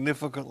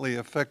significantly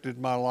affected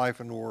my life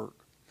and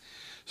work,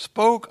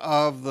 spoke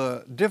of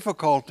the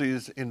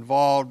difficulties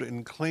involved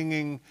in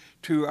clinging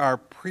to our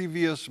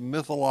previous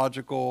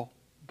mythological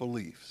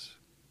beliefs.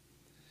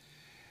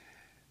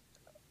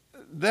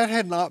 That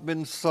had not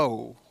been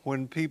so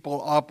when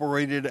people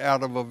operated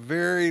out of a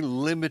very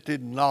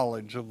limited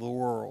knowledge of the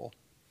world.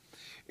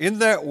 In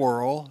that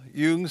world,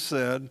 Jung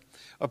said,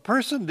 a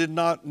person did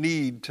not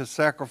need to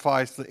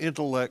sacrifice the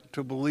intellect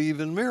to believe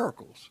in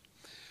miracles.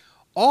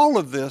 All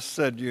of this,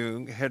 said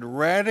Jung, had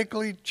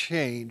radically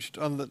changed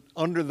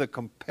under the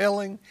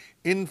compelling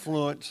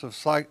influence of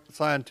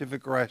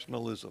scientific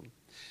rationalism.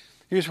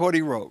 Here's what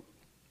he wrote.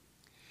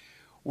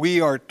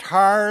 We are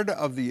tired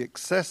of the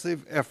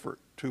excessive effort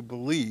to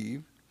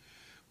believe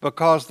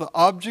because the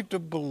object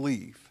of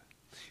belief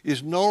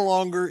is no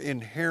longer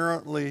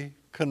inherently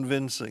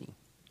convincing.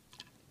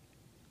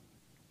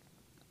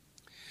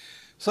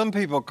 Some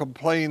people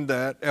complain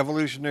that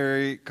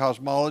evolutionary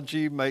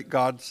cosmology make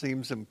God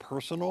seems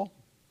impersonal.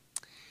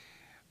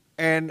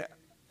 And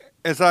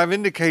as I've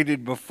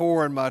indicated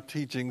before in my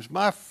teachings,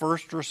 my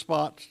first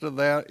response to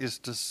that is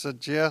to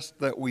suggest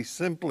that we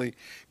simply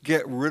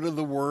get rid of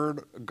the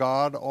word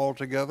God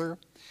altogether.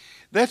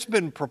 That's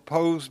been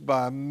proposed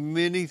by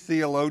many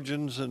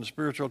theologians and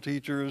spiritual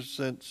teachers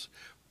since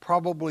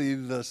probably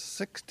the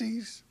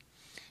 60s.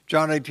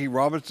 John A.T.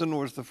 Robinson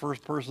was the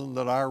first person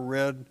that I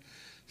read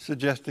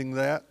suggesting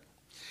that.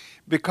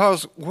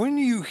 Because when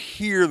you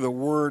hear the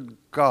word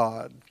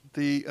God,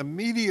 the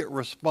immediate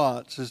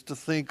response is to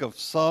think of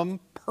some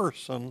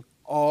person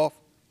off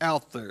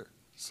out there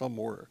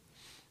somewhere.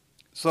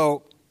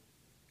 So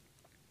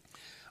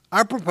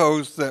I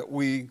propose that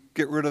we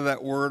get rid of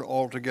that word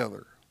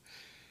altogether.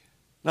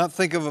 Not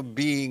think of a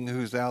being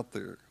who's out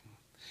there.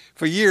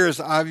 For years,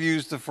 I've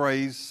used the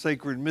phrase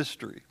sacred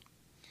mystery.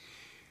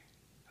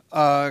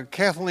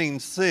 Kathleen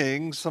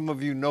Singh, some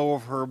of you know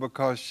of her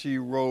because she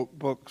wrote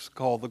books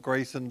called The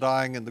Grace in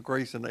Dying and The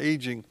Grace in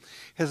Aging,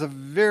 has a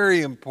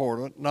very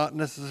important, not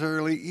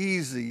necessarily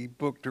easy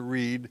book to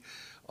read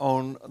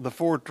on the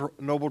Four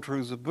Noble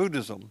Truths of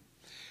Buddhism.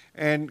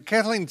 And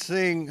Kathleen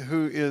Singh,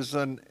 who is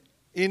an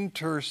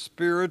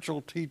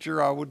interspiritual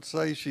teacher, I would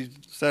say, she's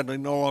sadly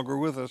no longer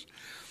with us,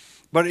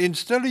 but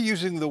instead of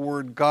using the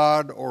word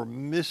God or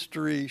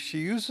mystery, she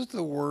uses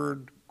the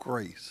word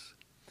grace.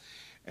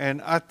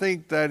 And I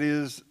think that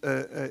is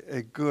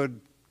a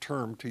good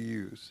term to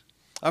use.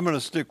 I'm going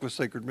to stick with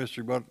sacred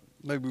mystery, but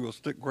maybe we'll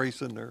stick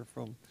grace in there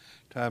from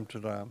time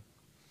to time.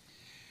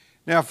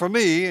 Now, for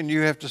me, and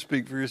you have to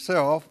speak for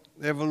yourself,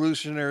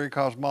 evolutionary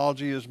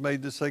cosmology has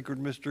made the sacred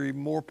mystery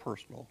more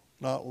personal,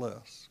 not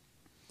less.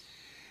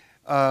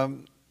 I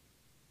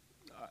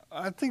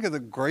think of the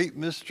great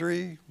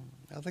mystery.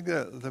 I think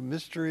of the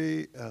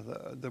mystery,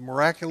 the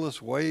miraculous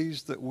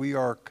ways that we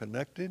are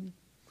connected.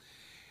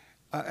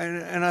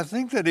 And I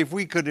think that if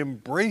we could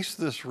embrace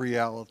this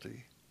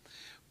reality,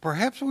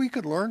 perhaps we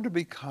could learn to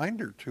be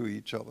kinder to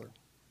each other.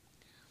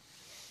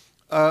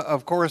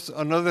 Of course,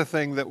 another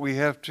thing that we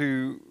have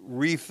to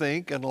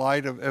rethink in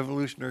light of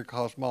evolutionary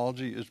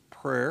cosmology is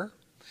prayer.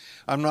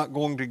 I'm not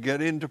going to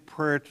get into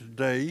prayer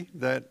today.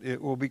 That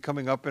it will be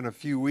coming up in a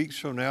few weeks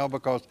from now,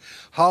 because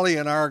Holly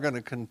and I are going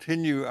to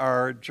continue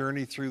our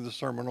journey through the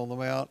Sermon on the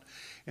Mount.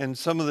 And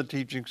some of the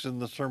teachings in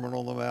the Sermon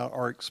on the Mount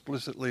are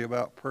explicitly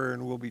about prayer,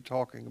 and we'll be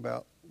talking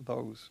about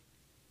those.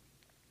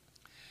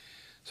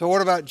 So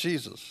what about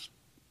Jesus?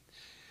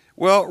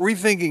 Well,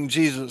 rethinking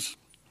Jesus.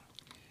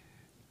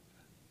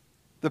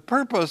 The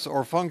purpose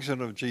or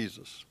function of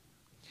Jesus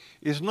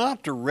is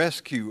not to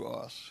rescue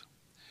us,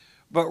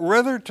 but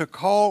rather to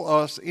call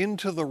us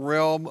into the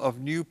realm of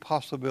new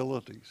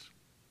possibilities,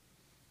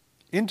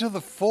 into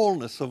the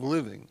fullness of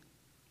living,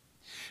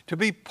 to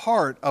be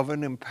part of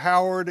an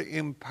empowered,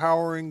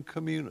 empowering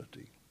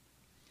community.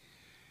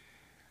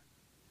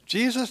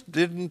 Jesus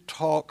didn't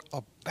talk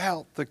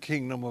about the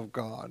kingdom of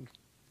God.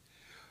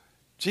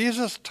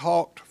 Jesus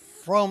talked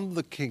from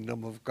the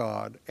kingdom of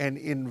God and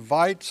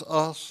invites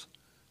us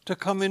to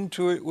come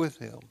into it with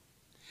him.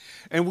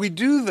 And we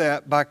do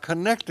that by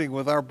connecting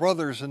with our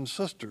brothers and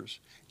sisters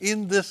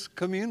in this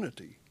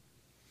community.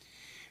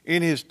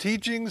 In his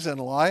teachings and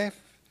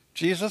life,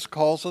 Jesus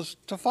calls us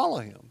to follow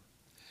him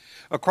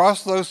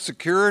across those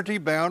security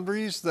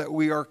boundaries that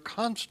we are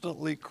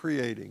constantly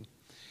creating.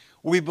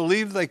 We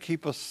believe they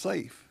keep us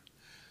safe,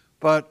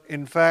 but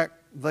in fact,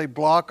 they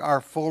block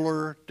our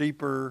fuller,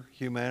 deeper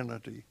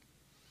humanity.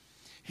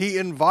 He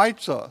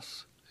invites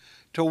us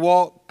to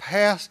walk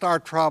past our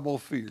tribal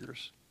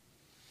fears.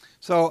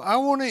 So I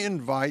want to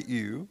invite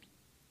you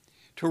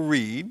to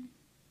read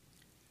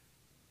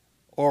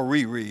or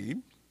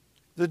reread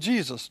the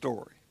Jesus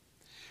story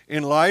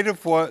in light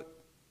of what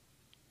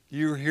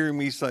you hear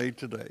me say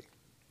today.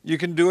 You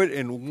can do it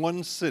in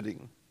one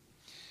sitting.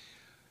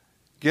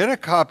 Get a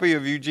copy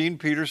of Eugene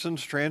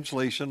Peterson's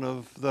translation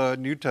of the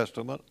New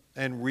Testament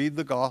and read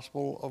the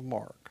Gospel of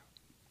Mark.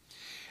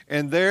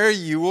 And there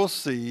you will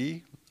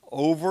see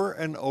over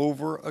and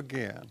over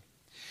again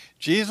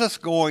Jesus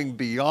going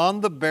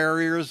beyond the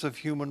barriers of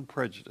human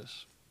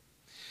prejudice.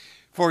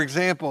 For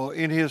example,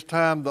 in his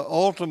time, the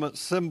ultimate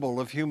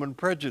symbol of human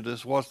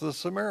prejudice was the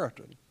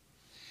Samaritan.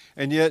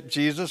 And yet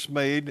Jesus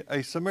made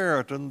a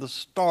Samaritan the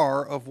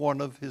star of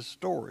one of his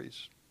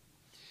stories.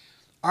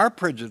 Our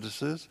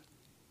prejudices,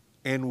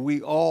 and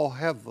we all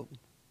have them,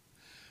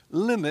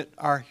 limit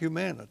our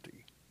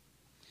humanity.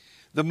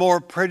 The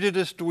more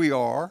prejudiced we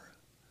are,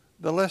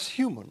 the less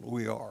human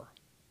we are.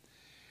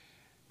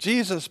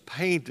 Jesus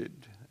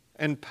painted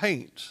and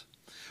paints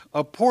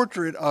a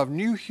portrait of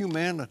new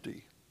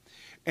humanity,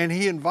 and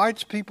he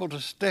invites people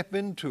to step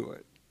into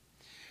it.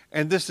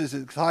 And this is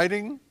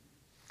exciting,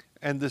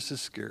 and this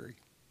is scary.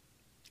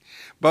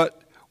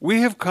 But we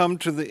have come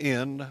to the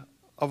end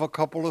of a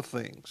couple of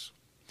things.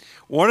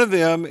 One of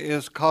them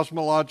is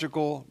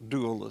cosmological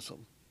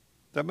dualism.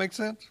 That make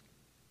sense?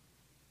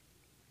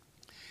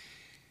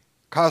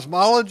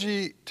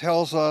 Cosmology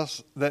tells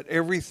us that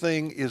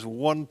everything is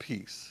one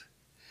piece,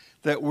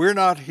 that we're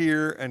not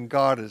here and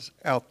God is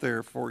out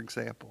there, for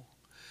example.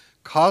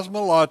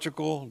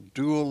 Cosmological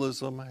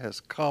dualism has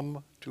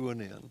come to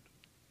an end.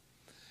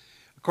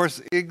 Of course,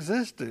 it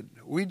existed.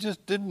 We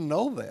just didn't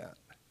know that.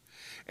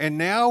 And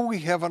now we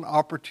have an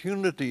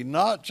opportunity,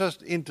 not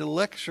just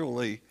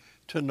intellectually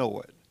to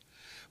know it,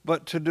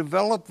 but to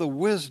develop the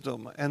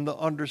wisdom and the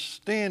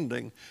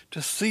understanding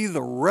to see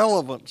the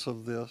relevance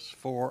of this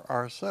for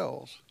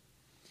ourselves.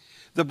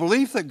 The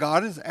belief that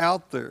God is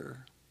out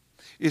there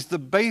is the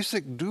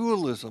basic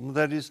dualism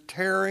that is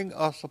tearing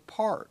us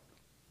apart.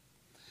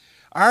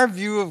 Our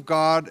view of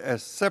God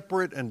as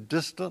separate and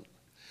distant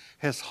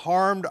has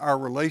harmed our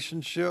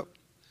relationship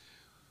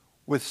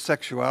with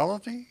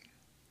sexuality,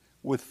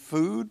 with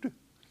food,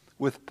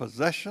 with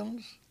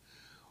possessions,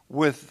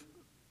 with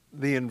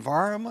the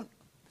environment,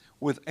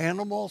 with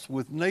animals,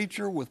 with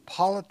nature, with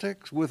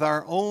politics, with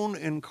our own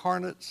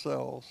incarnate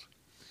selves.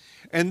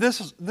 And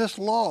this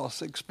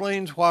loss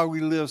explains why we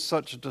live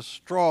such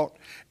distraught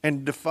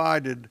and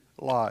divided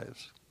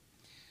lives.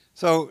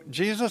 So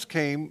Jesus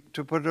came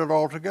to put it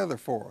all together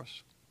for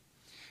us.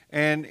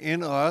 And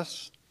in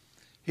us,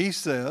 he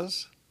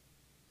says,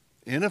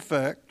 in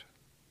effect,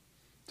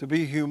 to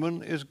be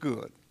human is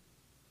good.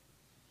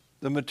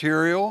 The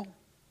material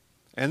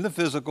and the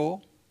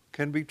physical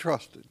can be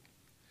trusted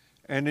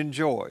and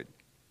enjoyed.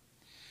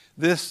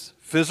 This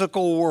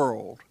physical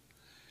world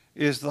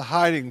is the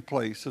hiding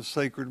place of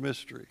sacred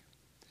mystery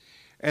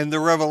and the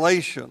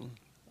revelation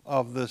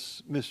of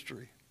this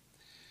mystery.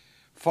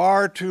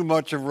 Far too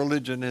much of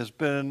religion has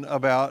been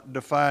about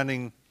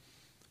defining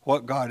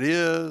what God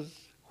is,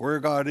 where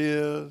God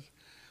is,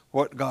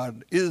 what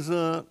God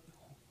isn't,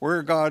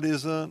 where God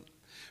isn't,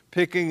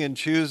 picking and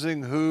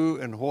choosing who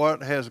and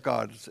what has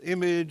God's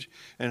image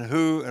and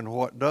who and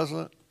what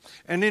doesn't.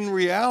 And in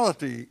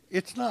reality,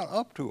 it's not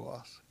up to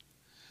us.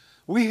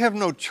 We have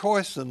no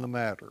choice in the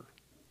matter.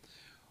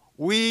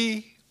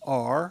 We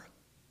are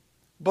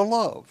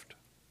beloved.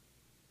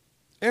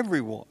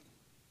 Everyone.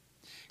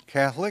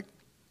 Catholic,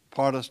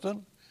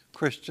 Protestant,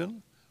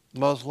 Christian,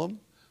 Muslim,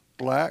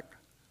 black,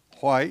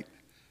 white,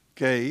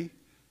 gay,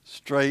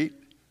 straight,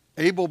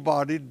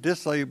 able-bodied,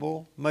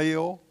 disabled,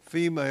 male,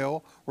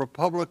 female,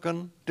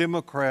 Republican,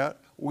 Democrat,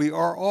 we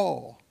are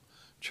all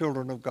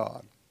children of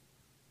God.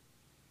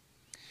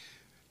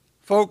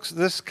 Folks,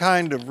 this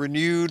kind of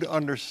renewed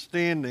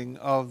understanding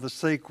of the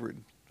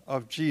sacred,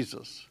 of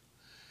Jesus,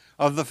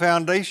 of the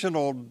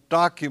foundational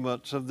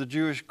documents of the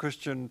Jewish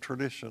Christian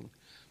tradition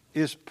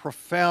is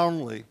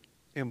profoundly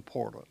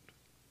important.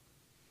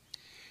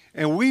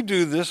 And we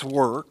do this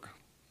work,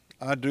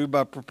 I do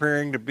by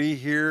preparing to be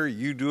here,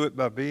 you do it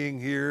by being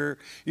here,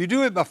 you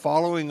do it by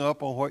following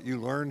up on what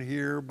you learn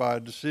here, by a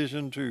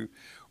decision to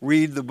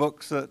read the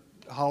books that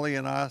Holly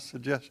and I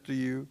suggest to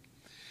you.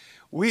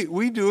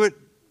 We do it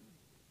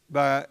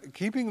by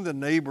keeping the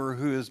neighbor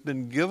who has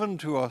been given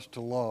to us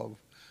to love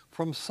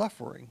from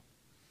suffering.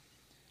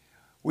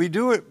 We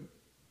do it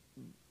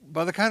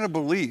by the kind of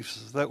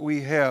beliefs that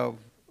we have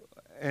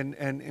and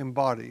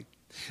embody.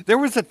 There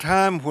was a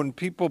time when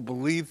people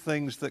believed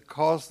things that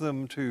caused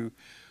them to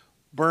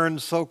burn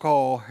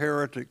so-called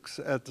heretics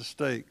at the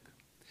stake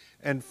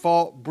and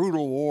fought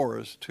brutal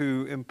wars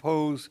to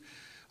impose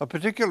a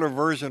particular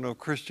version of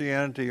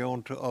Christianity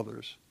onto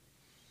others.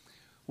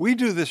 We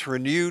do this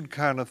renewed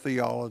kind of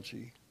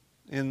theology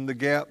in the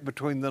gap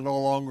between the no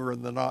longer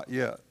and the not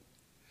yet,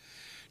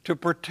 to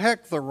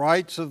protect the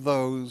rights of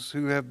those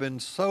who have been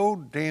so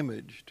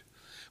damaged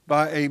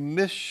by a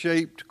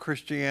misshaped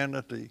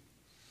Christianity,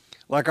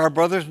 like our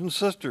brothers and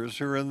sisters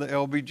who are in the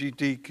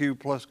LGBTQ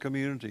plus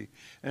community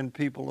and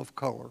people of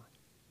color.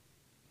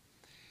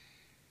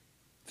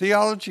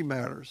 Theology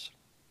matters.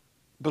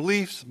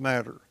 Beliefs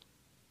matter.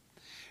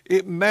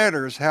 It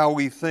matters how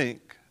we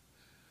think.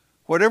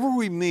 Whatever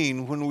we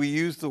mean when we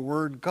use the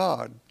word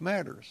God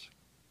matters.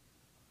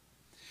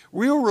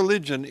 Real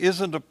religion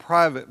isn't a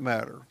private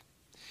matter.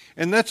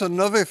 And that's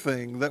another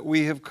thing that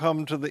we have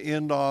come to the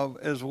end of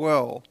as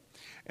well.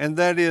 And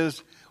that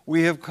is,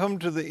 we have come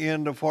to the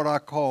end of what I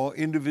call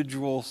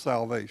individual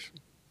salvation.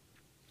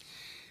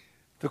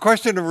 The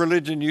question of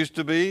religion used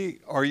to be,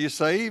 are you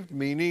saved?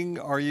 Meaning,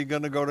 are you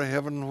going to go to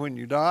heaven when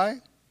you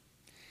die?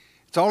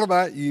 It's all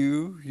about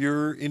you,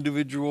 your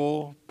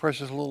individual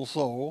precious little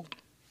soul.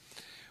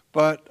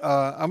 But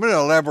I'm going to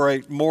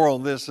elaborate more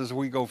on this as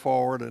we go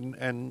forward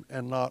and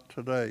not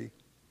today.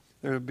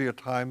 There will be a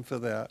time for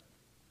that.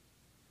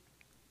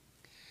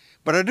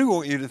 But I do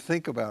want you to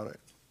think about it.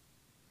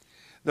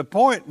 The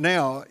point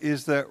now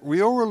is that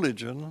real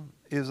religion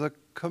is a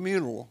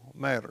communal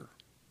matter.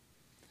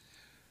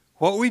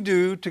 What we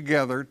do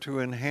together to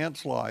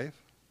enhance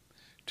life,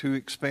 to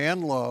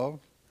expand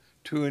love,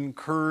 to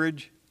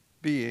encourage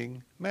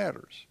being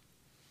matters.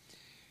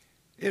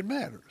 It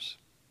matters.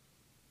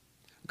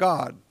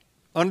 God,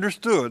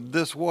 understood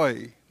this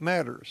way,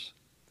 matters.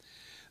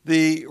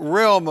 The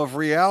realm of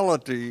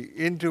reality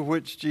into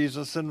which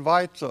Jesus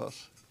invites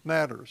us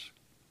matters.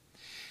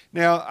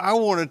 Now, I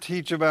want to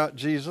teach about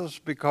Jesus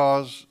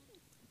because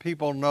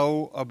people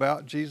know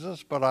about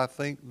Jesus, but I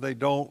think they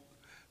don't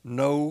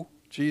know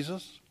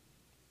Jesus.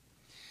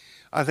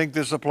 I think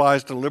this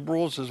applies to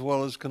liberals as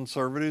well as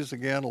conservatives,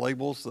 again,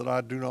 labels that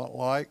I do not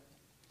like.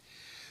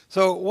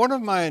 So one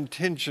of my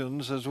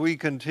intentions as we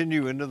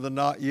continue into the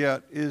not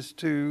yet is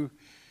to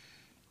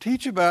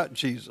teach about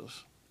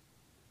Jesus.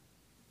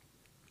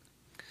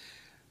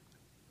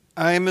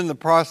 I am in the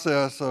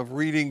process of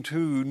reading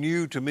two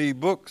new to me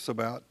books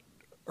about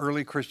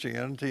early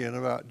Christianity and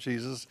about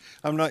Jesus.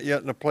 I'm not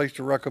yet in a place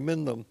to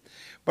recommend them.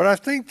 But I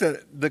think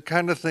that the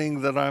kind of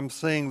thing that I'm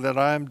saying that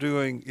I'm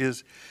doing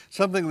is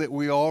something that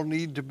we all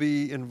need to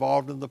be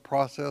involved in the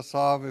process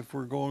of if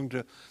we're going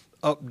to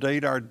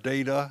update our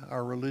data,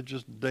 our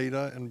religious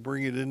data, and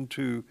bring it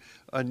into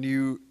a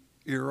new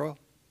era.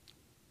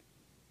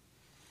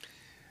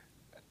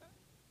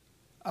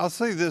 I'll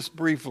say this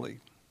briefly.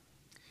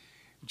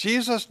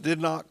 Jesus did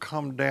not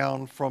come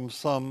down from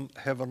some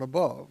heaven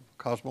above.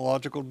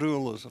 Cosmological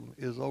dualism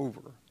is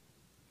over.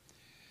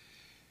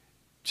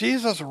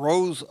 Jesus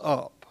rose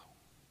up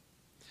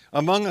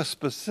among a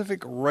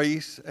specific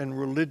race and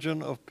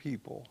religion of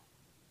people,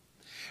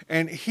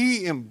 and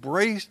he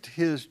embraced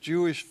his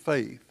Jewish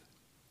faith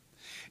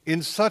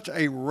in such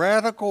a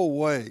radical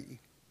way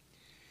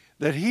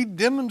that he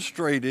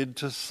demonstrated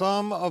to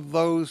some of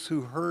those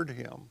who heard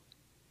him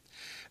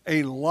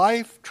a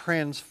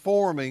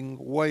life-transforming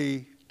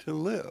way to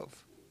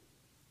live.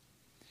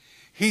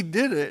 He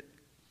did it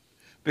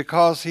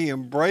because he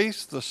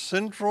embraced the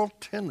central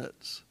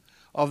tenets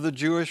of the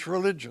Jewish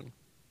religion.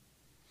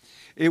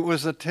 It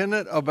was a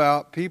tenet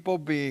about people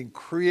being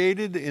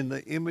created in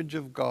the image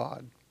of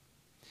God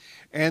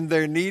and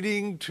their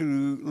needing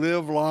to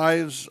live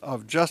lives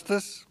of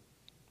justice,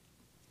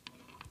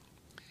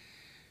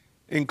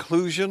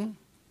 inclusion,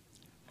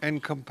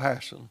 and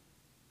compassion.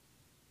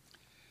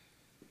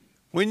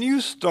 When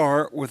you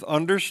start with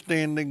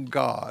understanding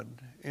God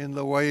in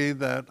the way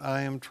that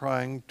I am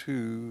trying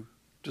to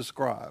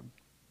describe,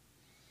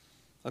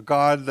 a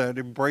God that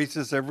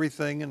embraces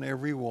everything and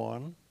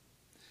everyone,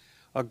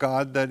 a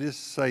God that is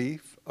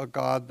safe, a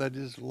God that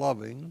is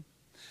loving,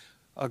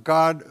 a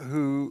God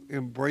who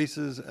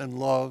embraces and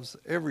loves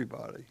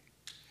everybody.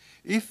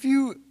 If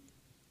you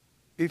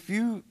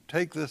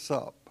take this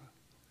up,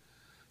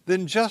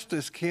 then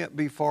justice can't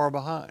be far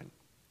behind.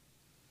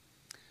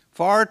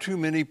 Far too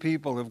many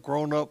people have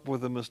grown up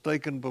with a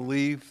mistaken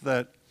belief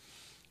that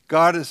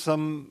God is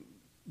some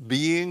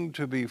being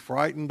to be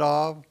frightened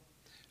of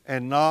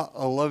and not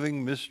a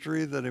loving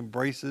mystery that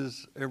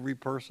embraces every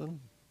person.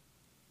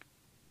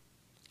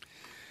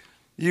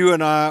 You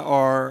and I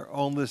are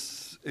on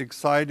this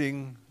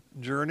exciting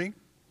journey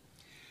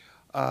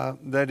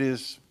that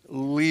is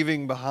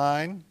leaving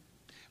behind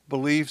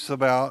beliefs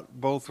about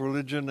both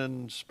religion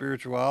and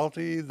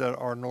spirituality that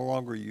are no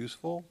longer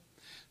useful.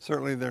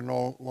 Certainly they're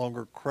no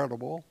longer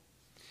credible.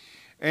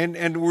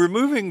 And we're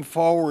moving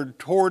forward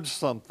towards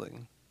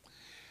something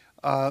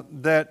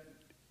that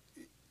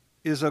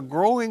is a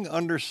growing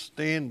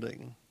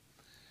understanding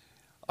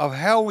of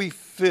how we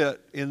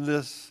fit in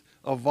this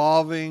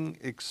evolving,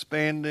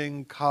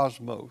 expanding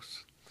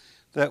cosmos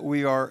that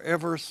we are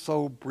ever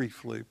so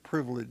briefly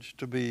privileged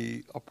to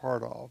be a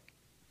part of.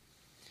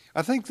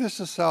 I think this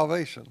is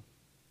salvation.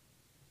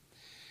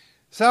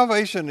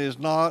 Salvation is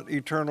not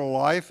eternal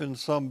life in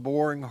some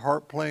boring,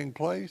 heart-playing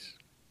place.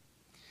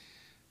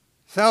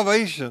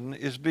 Salvation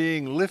is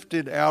being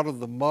lifted out of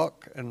the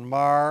muck and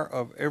mire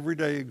of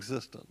everyday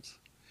existence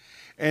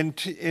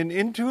and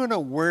into an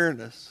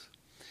awareness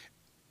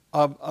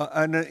of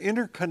an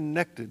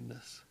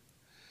interconnectedness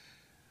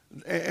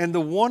and the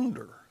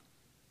wonder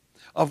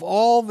of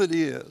all that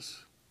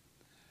is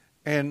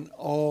and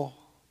all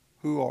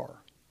who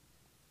are.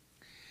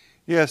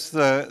 Yes,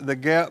 the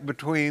gap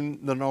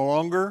between the no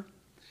longer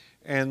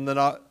and the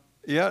not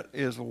yet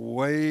is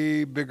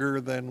way bigger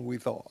than we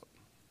thought.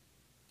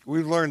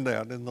 We've learned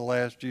that in the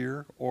last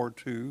year or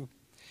two.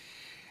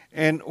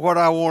 And what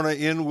I want to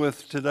end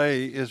with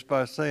today is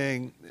by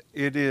saying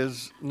it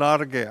is not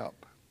a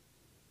gap.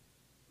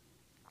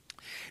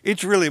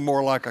 It's really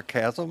more like a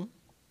chasm.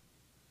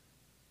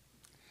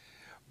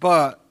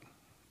 But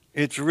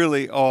it's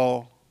really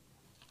all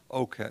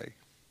okay.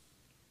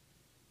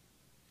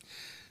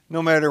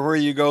 No matter where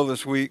you go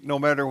this week, no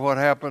matter what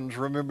happens,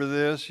 remember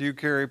this: you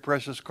carry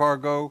precious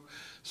cargo,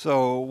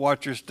 so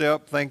watch your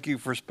step. Thank you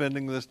for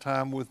spending this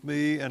time with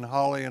me, and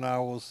Holly and I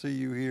will see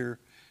you here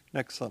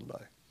next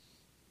Sunday.